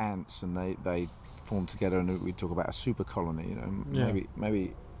you have ants and they form together, and we talk about a super colony.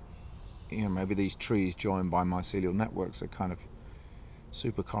 Maybe these trees joined by mycelial networks are kind of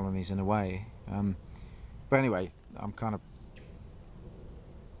super colonies in a way. But anyway, I'm kind of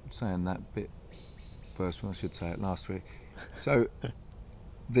saying that bit first when I should say it last week. So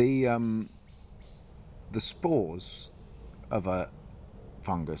the spores of a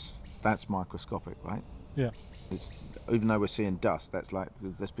fungus, that's microscopic, right? Yeah. It's, even though we're seeing dust, that's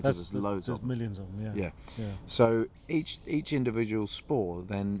because there's loads of them. There's millions of them. Yeah. So each individual spore,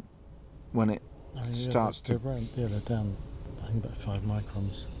 then when it starts they're down, I think, about 5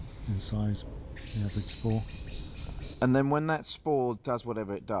 microns in size, the average spore. And then when that spore does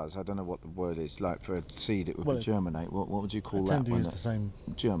whatever it does, I don't know what the word is, like for a seed it would be germinate. What would you call that? I tend to use the same.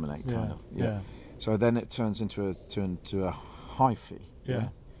 Germinate, kind of. Yeah. So then it turns into a hyphae. Yeah.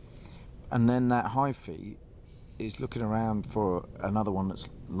 And then that hyphae is looking around for another one that's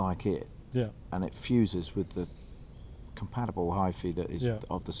like it. Yeah. And it fuses with the compatible hyphae that is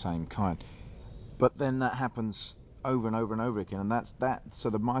of the same kind. But then that happens over and over and over again, and that's that.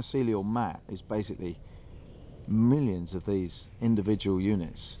 So the mycelial mat is basically millions of these individual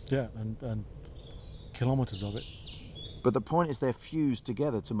units. Yeah, and kilometers of it. But the point is they're fused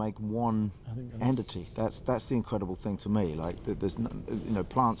together to make one entity. That's the incredible thing to me. Like there's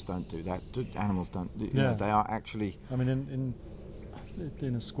plants don't do that. Animals don't. They are actually. I mean,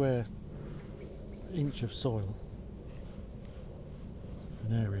 in a square inch of soil,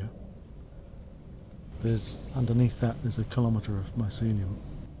 an area, underneath that there's a kilometre of mycelium.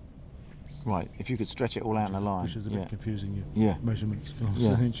 Right. If you could stretch it all out in a line, which is a bit confusing. Measurements, kilometres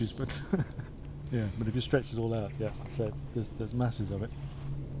and inches, but but if you stretch it all out, so there's masses of it.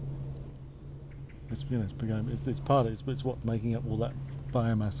 It's it's what's making up all that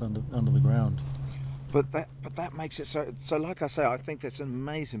biomass under the ground. But that makes it so. Like I say, I think that's an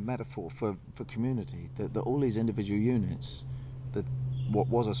amazing metaphor for community. That all these individual units, that what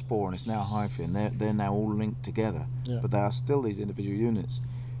was a spore and it's now a hyphae, and they're now all linked together. Yeah. But they are still these individual units.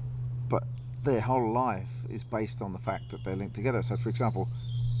 But their whole life is based on the fact that they're linked together. So, for example,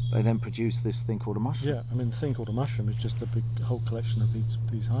 they then produce this thing called a mushroom. Yeah, I mean, the thing called a mushroom is just a big whole collection of these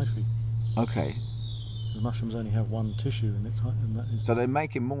hyphae. Okay. The mushrooms only have one tissue, and that is. So they're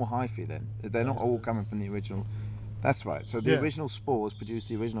making more hyphae then. They're not all coming from the original. That's right. So the original spores produce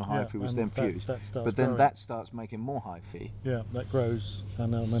the original hyphae, which then fuse. But then that starts making more hyphae. Yeah, that grows,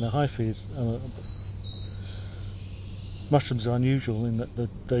 and I mean, a hyphae is. Mushrooms are unusual in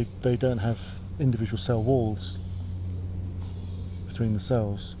that they don't have individual cell walls between the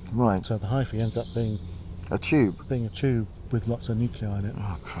cells. Right. So the hyphae ends up being a tube. Being a tube with lots of nuclei in it.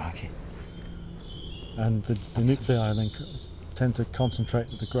 Oh, crikey. And the nuclei then tend to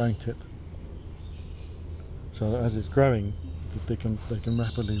concentrate at the growing tip. So that as it's growing, they can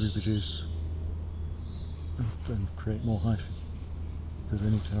rapidly reproduce and create more hyphae, because the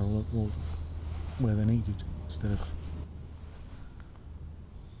nuclei are all where they're needed instead of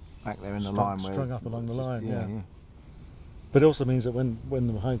back there in the line, strung up along the line. Yeah. But it also means that when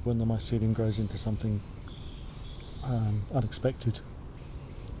the mycelium grows into something unexpected,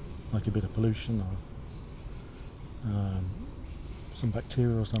 like a bit of pollution or some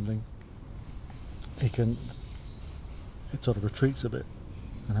bacteria or something, it sort of retreats a bit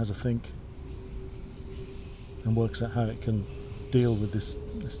and has a think and works out how it can deal with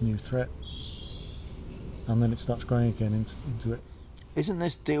this new threat, and then it starts growing again into it. Isn't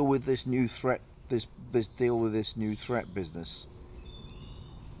this deal with this new threat, this deal with this new threat business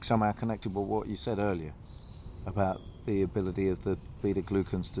somehow connected with what you said earlier about the ability of the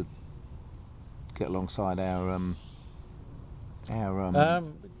beta-glucans to get alongside our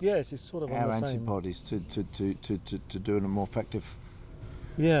yes, it's sort of our on the antibodies same. to do a more effective.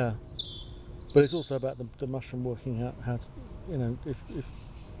 Yeah, but it's also about the mushroom working out how to, if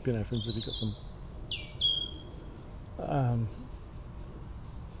for instance, if you've got some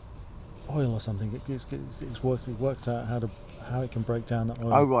oil or something, it works out how it can break down that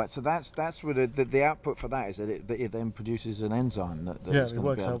oil. Oh, right. So that's where the output for that is that it then produces an enzyme that is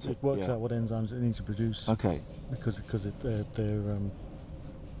going to be able to. It works out what enzymes it needs to produce. Okay. Because they're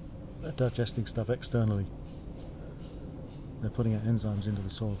digesting stuff externally. They're putting out enzymes into the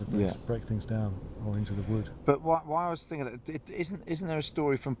soil to break things down, or into the wood. But why I was thinking, isn't there a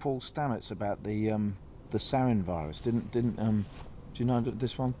story from Paul Stamets about the sarin virus? Didn't do you know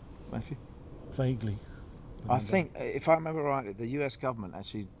this one, Matthew? Vaguely. I think, if I remember rightly, the US government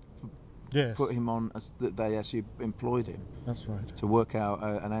actually put him on. They actually employed him. That's right. To work out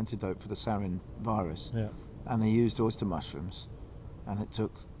an antidote for the sarin virus. Yeah. And they used oyster mushrooms, and it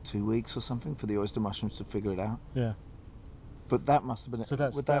took 2 weeks or something for the oyster mushrooms to figure it out. Yeah. But that must have been.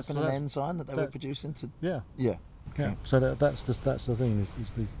 Would that have been an enzyme that they were producing to? Yeah. Yeah. Okay. Yeah. So that's the thing.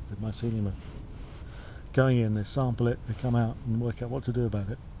 Is the mycelium are going in, they sample it, they come out and work out what to do about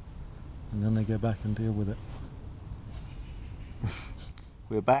it, and then they go back and deal with it.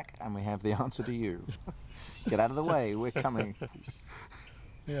 We're back, and we have the answer to you. Get out of the way, we're coming.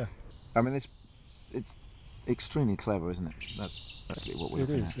 Yeah. I mean, extremely clever, isn't it? That's basically what we're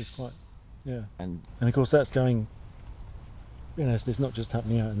looking at. It's quite, yeah. And of course that's going, it's not just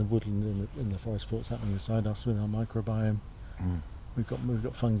happening out in the woodland, in the forest floor, it's happening inside us with our microbiome. We've got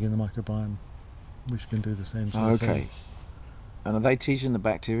fungi in the microbiome which can do the same sort of thing. Okay. And are they teaching the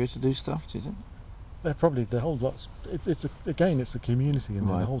bacteria to do stuff, do you think? They're probably the whole lot's. It's a community, and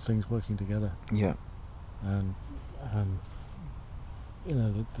the whole thing's working together. Yeah. And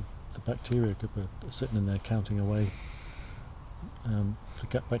the bacteria could be sitting in there counting away.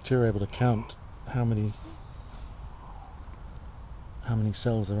 The bacteria are able to count how many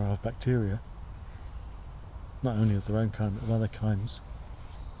cells there are of bacteria, not only of their own kind but of other kinds.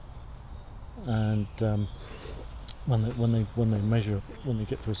 And when they measure, when they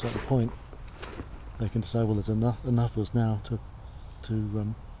get to a certain point, they can say, well, there's enough of us now to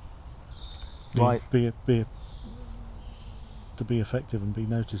be effective and be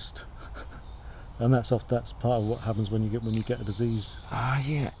noticed. And that's part of what happens when you get a disease.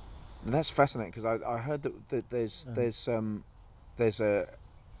 Yeah, that's fascinating, because I heard that there's an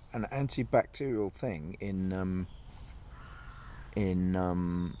antibacterial thing in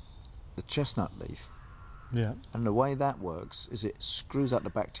the chestnut leaf. Yeah. And the way that works is it screws up the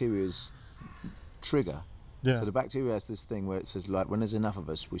bacteria's trigger. Yeah. So the bacteria has this thing where it says, like, when there's enough of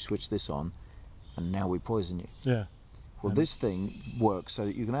us, we switch this on, and now we poison you. Yeah. Well, this thing works so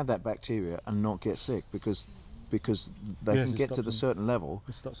that you can have that bacteria and not get sick, because they can get to the certain level.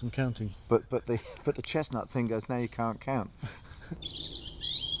 It stops them counting. But the chestnut thing goes, now you can't count.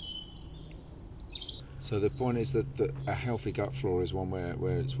 So the point is that a healthy gut flora is one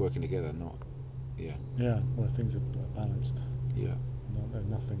where it's working together, not where things are balanced.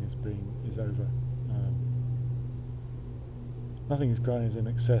 Nothing is over. Nothing is growing as in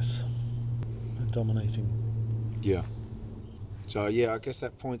excess and dominating. Yeah. So I guess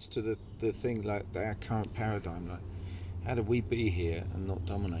that points to the thing, like our current paradigm, like how do we be here and not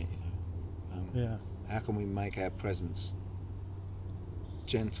dominate? How can we make our presence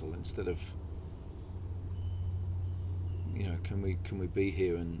gentle instead of, can we be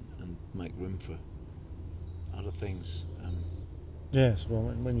here and make room for other things? Yes. Well,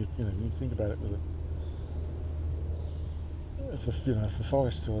 when you think about it, if the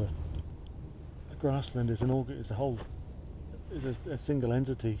forest or the grassland is a single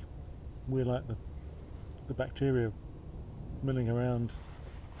entity, we're like the bacteria milling around,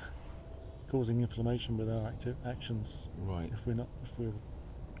 causing inflammation with our actions. Right. If we're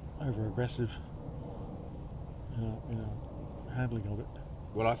over aggressive in our handling of it.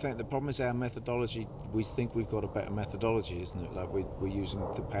 Well, I think the problem is our methodology. We think we've got a better methodology, isn't it? Like we're using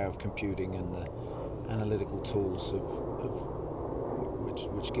the power of computing and the analytical tools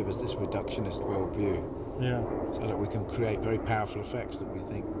which give us this reductionist worldview. Yeah. So that we can create very powerful effects that we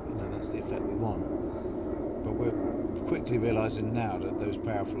think, that's the effect we want. But we're quickly realizing now that those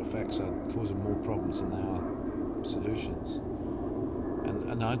powerful effects are causing more problems than they are solutions.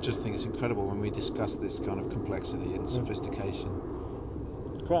 And I just think it's incredible when we discuss this kind of complexity and sophistication.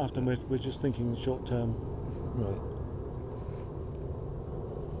 Quite often we're just thinking short term. Right.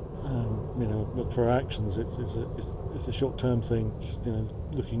 But for our actions, it's a short term thing. Just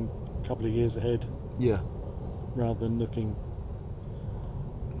looking a couple of years ahead. Yeah. Rather than looking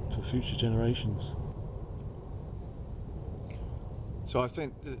for future generations. So I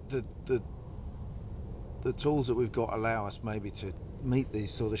think the tools that we've got allow us maybe to meet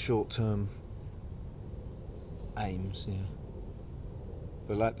these sort of short-term aims,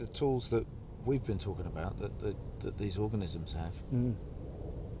 but like the tools that we've been talking about that these organisms have,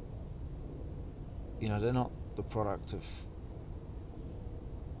 they're not the product of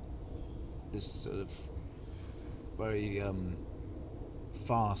this sort of very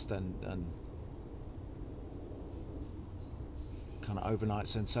fast and kind of overnight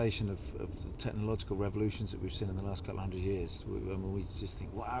sensation of the technological revolutions that we've seen in the last couple of hundred years. We just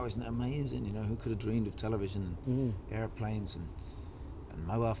think, wow, isn't it amazing? Who could have dreamed of television and airplanes and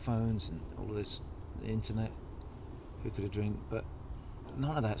mobile phones and all of this, the internet? Who could have dreamed? But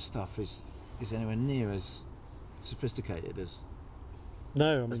none of that stuff is anywhere near as sophisticated as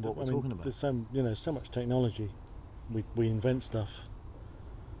what we're talking about. There's so much technology. We invent stuff,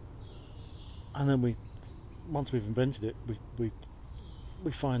 and then once we've invented it,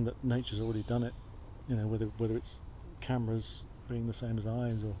 we find that nature's already done it. Whether it's cameras being the same as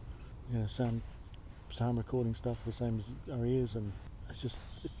eyes, or sound recording stuff the same as our ears, and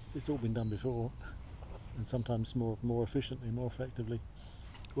it's all been done before, and sometimes more efficiently, more effectively.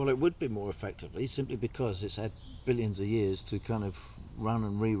 Well, it would be more effectively simply because it's had billions of years to kind of run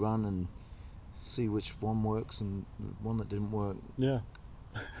and rerun and see which one works and the one that didn't work. Yeah.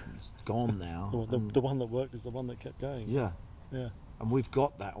 It's gone now. The one that worked is the one that kept going. Yeah. Yeah. And we've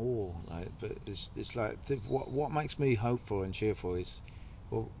got that all, right? But it's like what makes me hopeful and cheerful is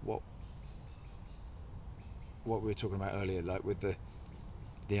what we were talking about earlier, like with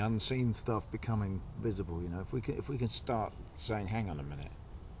the unseen stuff becoming visible. You know, if we can start saying, hang on a minute,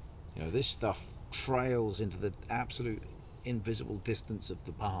 you know, this stuff trails into the absolute invisible distance of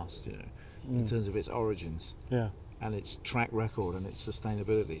the past. You know, in terms of its origins, and its track record and its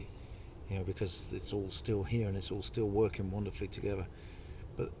sustainability. You know, because it's all still here and it's all still working wonderfully together.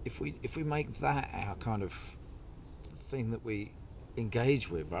 But if we make that our kind of thing that we engage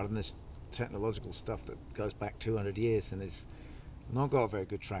with, rather than this technological stuff that goes back 200 years and is not got a very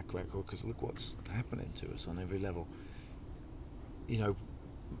good track record, because look what's happening to us on every level. You know,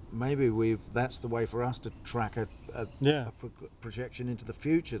 maybe that's the way for us to track a projection into the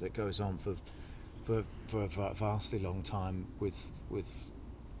future that goes on for a vastly long time with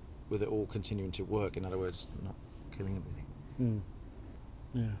it all continuing to work. In other words, not killing everything.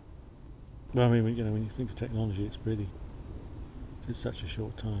 Yeah. Well, I mean, you know, when you think of technology, it's such a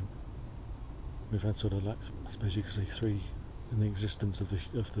short time. We've had sort of, like, I suppose you could say, three in the existence of the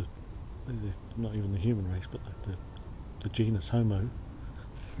not even the human race, but the genus Homo.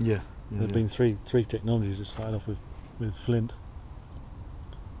 Yeah. There've been three technologies that started off with flint,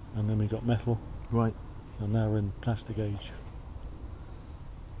 and then we got metal. Right. And now we're in plastic age.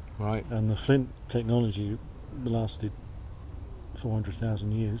 Right. And the flint technology lasted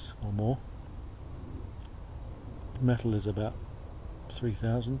 400,000 years or more. Metal is about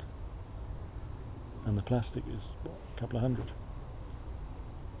 3,000, and the plastic is a couple of hundred,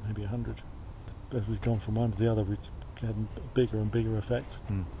 maybe 100. As we've gone from one to the other, we've had a bigger and bigger effect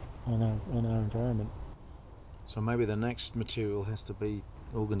on our environment. So maybe the next material has to be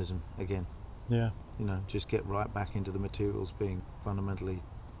organism again. Yeah. You know, just get right back into the materials being fundamentally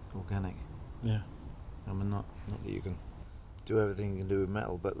organic. Yeah. I mean, not that you can do everything you can do with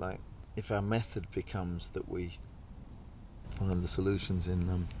metal, but like, if our method becomes that we find the solutions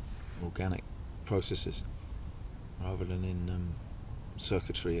in organic processes rather than in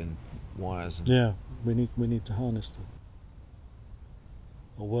circuitry and wires. And we need to harness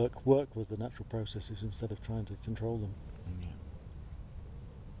or work with the natural processes instead of trying to control them. Yeah.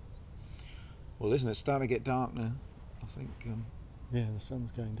 Well, listen, it's starting to get dark now. I think. Yeah, the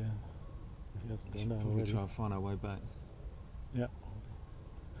sun's going down. If it hasn't gone down probably already. Try and find our way back. Yeah.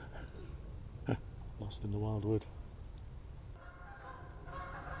 Lost in the wildwood.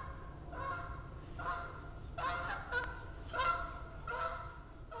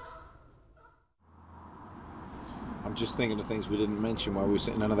 I'm just thinking of things we didn't mention while we were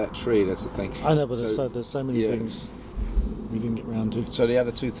sitting under that tree. That's the thing. I know, but there's so many things we didn't get round to. So the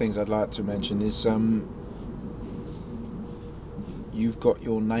other two things I'd like to mention is you've got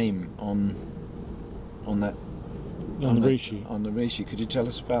your name on that on the Rishi. On the Rishi. Could you tell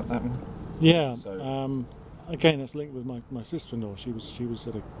us about that one? Yeah. Again, that's linked with my sister-in-law. She was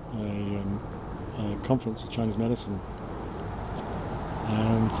at a conference of Chinese medicine,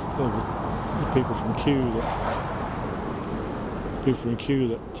 and there were people from Kew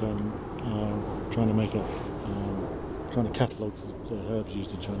that are trying to make trying to catalogue the herbs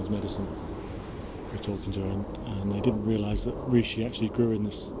used in Chinese medicine. We're talking to her, and they didn't realise that Rishi actually grew in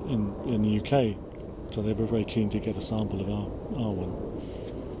the UK, so they were very keen to get a sample of our one,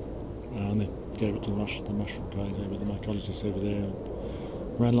 and they gave it to the mushroom guys over, the mycologists over there, and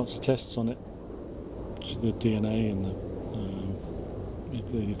ran lots of tests on it, the DNA and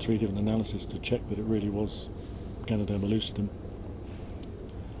they did 3 different analyses to check that it really was Ganoderma lucidum.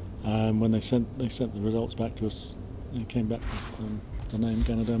 And when they sent the results back to us, it came back with the name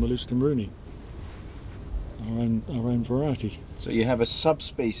Ganoderma lucidum rooney, our own variety. So you have a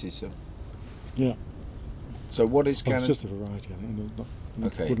subspecies of. Yeah. So what is It's just a variety, I think.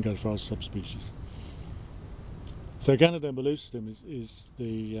 Okay. Wouldn't go as far as subspecies. So Ganoderma lucidum is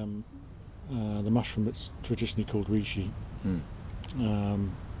the mushroom that's traditionally called reishi.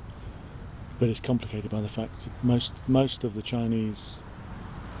 But it's complicated by the fact that most of the Chinese,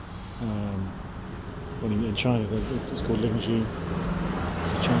 in China it's called lingzhi,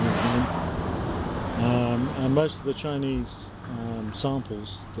 it's a Chinese name, and most of the Chinese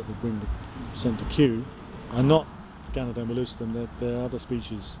samples that they sent to Kew are not Ganoderma lucidum. They're other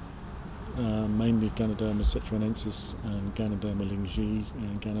species, mainly Ganoderma sichuanensis and Ganoderma lingzhi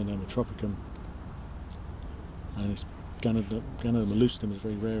and Ganoderma tropicum, and it's Ganoderma lucidum is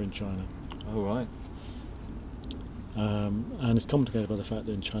very rare in China. Oh, right. And it's complicated by the fact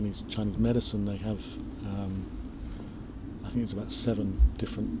that in Chinese medicine they have, I think it's about 7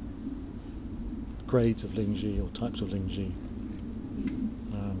 different grades of lingzhi or types of lingzhi,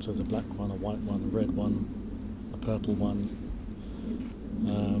 So there's a black one, a white one, a red one, a purple one,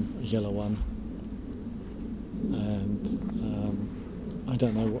 a yellow one, and I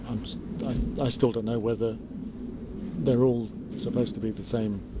don't know. I still don't know whether they're all supposed to be the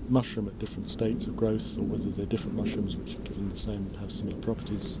same mushroom at different states of growth, or whether they're different mushrooms which are given the same, have similar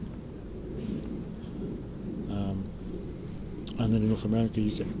properties. And then in North America,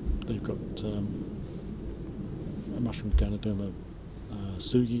 they've got a mushroom Ganoderma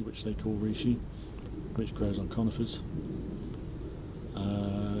sugi, which they call reishi, which grows on conifers.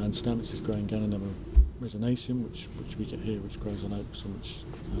 And Stamets is growing Ganoderma resinaceum, which we get here, which grows on oaks, and which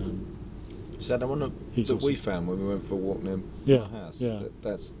is that the one that we found when we went for a walk near our house? Yeah,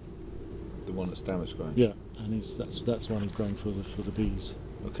 that's the one that Stamets growing. Yeah, and that's one he's growing for the bees.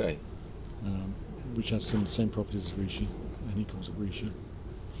 Okay. Which has some of the same properties as reishi, and he calls it reishi.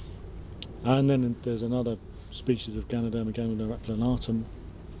 And then there's another species of Ganoderma aplanatum,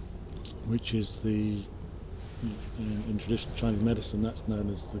 which is in traditional Chinese medicine, that's known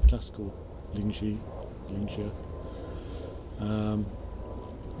as the classical Lingxia,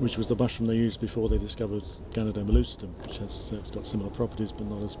 which was the mushroom they used before they discovered Ganoderma lucidum, which it's got similar properties but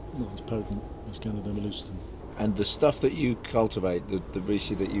not as potent as Ganoderma lucidum. And the stuff that you cultivate, the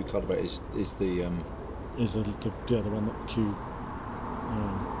reishi that you cultivate, is the one that Q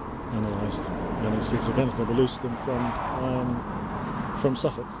analysed, and it's a Ganoderma lucidum from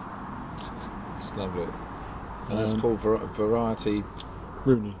Suffolk. It's lovely. And that's called variety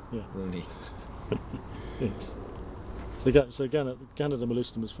Rooney. Yeah. Rooney. Yes. So Ganoderma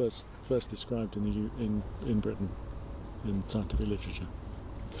lucidum was first described in Britain in scientific literature.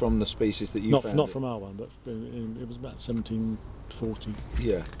 From the species that you found? Not from our one, but it was about 1740.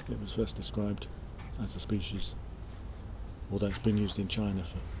 Yeah. It was first described as a species, although it's been used in China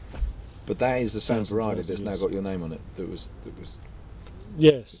for. But that is the same variety that's now got your name on it. That was.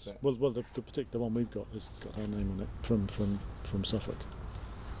 Yes. Well, the particular one we've got has got our name on it from Suffolk.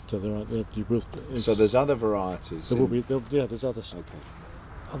 So So there's other varieties. There will be. There's others. Okay.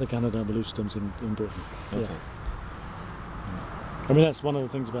 Other Ganoderma lucidums in Britain. Okay. Yeah. I mean, that's one of the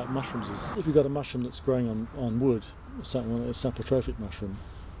things about mushrooms is if you've got a mushroom that's growing on wood, a saprotrophic mushroom,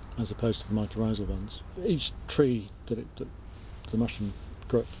 as opposed to the mycorrhizal ones, each tree that the mushroom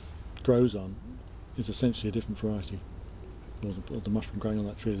grows on is essentially a different variety, or the mushroom growing on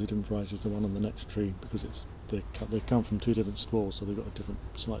that tree is a different variety to the one on the next tree, because they come from two different spores, so they've got a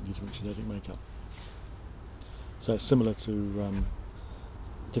slightly different genetic makeup. So it's similar to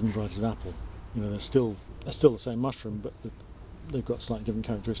different varieties of apple. They're still the same mushroom, but they've got slightly different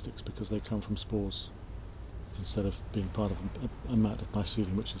characteristics because they come from spores instead of being part of a mat of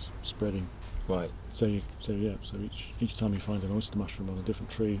mycelium which is spreading. Right. So each time you find an oyster mushroom on a different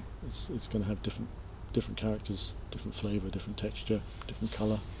tree, it's going to have different characters, different flavour, different texture, different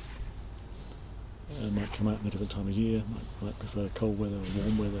colour. It might come out in a different time of year, might prefer cold weather or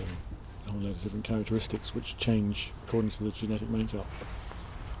warm weather, a whole load of different characteristics which change according to the genetic makeup.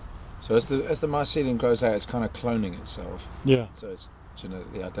 So as the mycelium grows out, it's kind of cloning itself. Yeah. So it's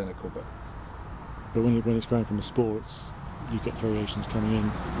genetically identical, but when it's growing from a spore, you get variations coming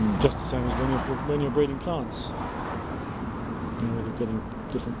in, just the same as when you're breeding plants. You're getting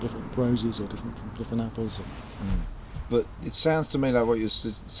different roses or different apples. But it sounds to me like what you're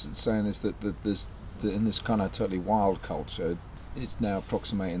saying is that in this kind of totally wild culture, it's now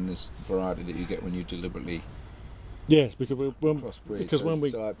approximating this variety that you get when you deliberately. Yes, because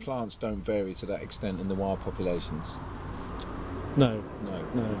crossbreed. So like plants don't vary to that extent in the wild populations. No.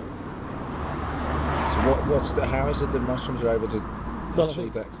 So how is it that mushrooms are able to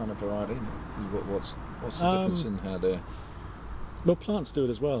achieve that kind of variety? What's the difference in how they're? Well, plants do it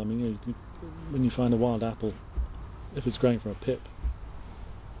as well. I mean, when you find a wild apple, if it's growing from a pip,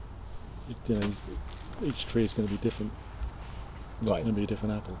 each tree is going to be different. Right. It's going to be a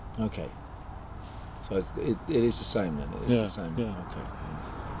different apple. Okay. So it is the same then. It is the same. Yeah. Okay.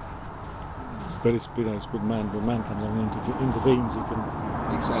 But it's when man comes along and intervenes, he can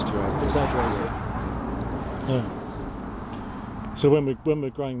exaggerate it. Yeah. So when we're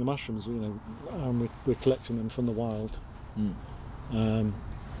growing the mushrooms, we're collecting them from the wild, and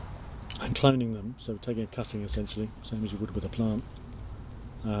cloning them. So taking a cutting essentially, same as you would with a plant,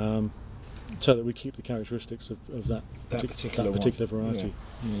 so that we keep the characteristics of that particular variety.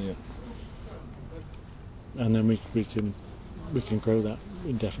 Yeah. And then we can grow that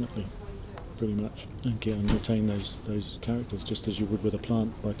indefinitely, pretty much, and retain those characters just as you would with a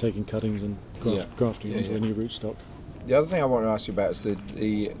plant by taking cuttings and grafting onto a new rootstock. The other thing I want to ask you about is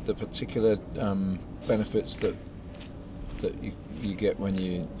the particular benefits that you get when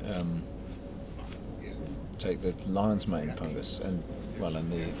you take the lion's mane fungus, and Well,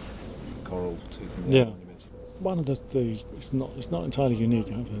 and the coral tooth and the Yeah. other one you mentioned. One of the it's not entirely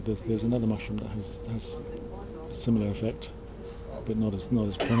unique. There's another mushroom that has a similar effect, but not as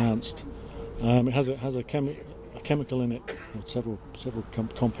pronounced. It has a chemical in it, or several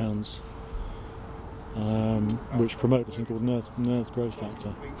compounds, which promote a thing called nerve growth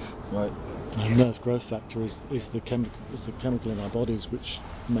factor. Right. And nerve growth factor is the chemical in our bodies which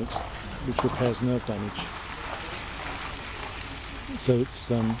repairs nerve damage. So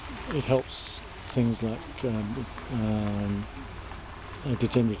it helps things like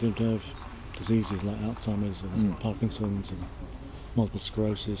degenerative nerve diseases like Alzheimer's and Parkinson's and multiple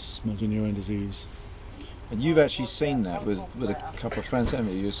sclerosis, motor neurone disease. And you've actually seen that with a couple of friends,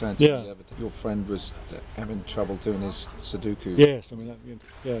 haven't you? You were saying to me your friend was having trouble doing his Sudoku. Yes, I mean,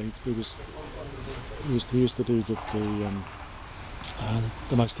 he used to do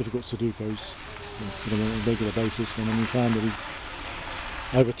the most difficult Sudokus on a regular basis, and then he found that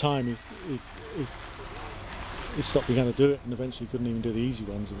over time he stopped being able to do it, and eventually couldn't even do the easy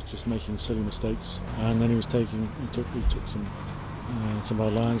ones. He was just making silly mistakes, and then he took some of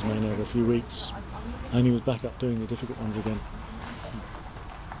our lion's mane over a few weeks, and he was back up doing the difficult ones again.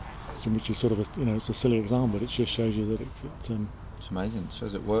 Which is sort of it's a silly example, but it just shows you that it's amazing. It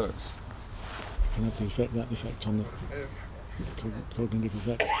shows it works. And that's the effect on the cognitive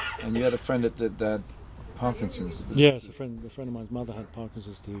effect. And you had a friend that had Parkinson's. Yes, a friend of mine's mother had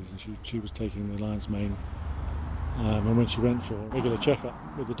Parkinson's disease, and she was taking the lion's mane. And when she went for a regular checkup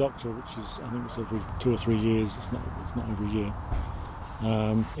with the doctor, which is I think it's every 2 or 3 years, it's not every year.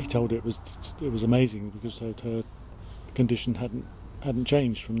 He told her it was amazing because her condition hadn't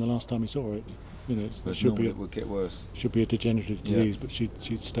changed from the last time he saw her. It would get worse. Should be a degenerative disease, but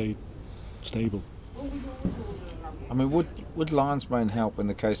she'd stayed stable. I mean, would lion's mane help in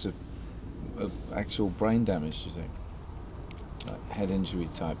the case of actual brain damage, do you think? Like head injury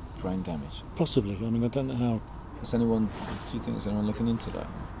type brain damage? Possibly. I mean, I don't know how. Do you think there's anyone looking into that?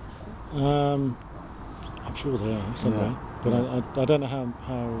 I'm sure they are somewhere, but I don't know how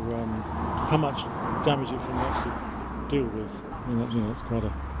much damage it can actually deal with. I mean, it's quite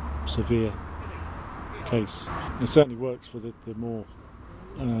a severe case. It certainly works for the more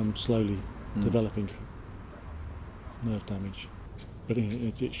slowly developing nerve damage, but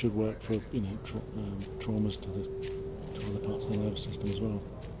it should work for traumas to other parts of the nervous system as well,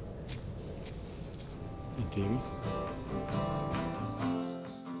 in theory.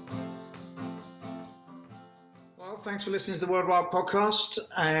 Well, thanks for listening to the World Wild Podcast,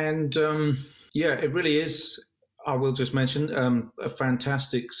 and it really is. I will just mention a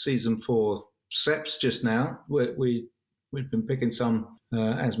fantastic season for Seps just now. We've been picking some,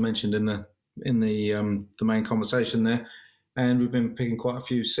 as mentioned in the main conversation there, and we've been picking quite a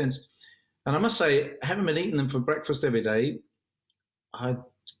few since. And I must say, having been eating them for breakfast every day, I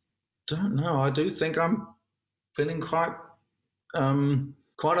don't know. I do think I'm feeling quite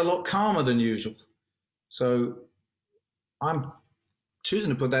a lot calmer than usual. So I'm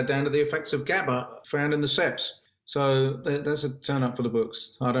choosing to put that down to the effects of GABA found in the Seps. So that's a turn up for the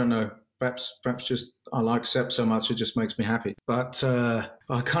books. I don't know. Perhaps just I like Seps so much it just makes me happy. But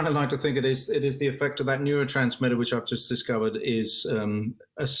I kind of like to think it is the effect of that neurotransmitter which I've just discovered is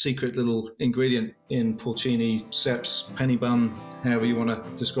a secret little ingredient in porcini, Seps, penny bun, however you want to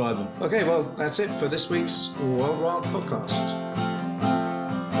describe them. Okay, well that's it for this week's World Wild Podcast.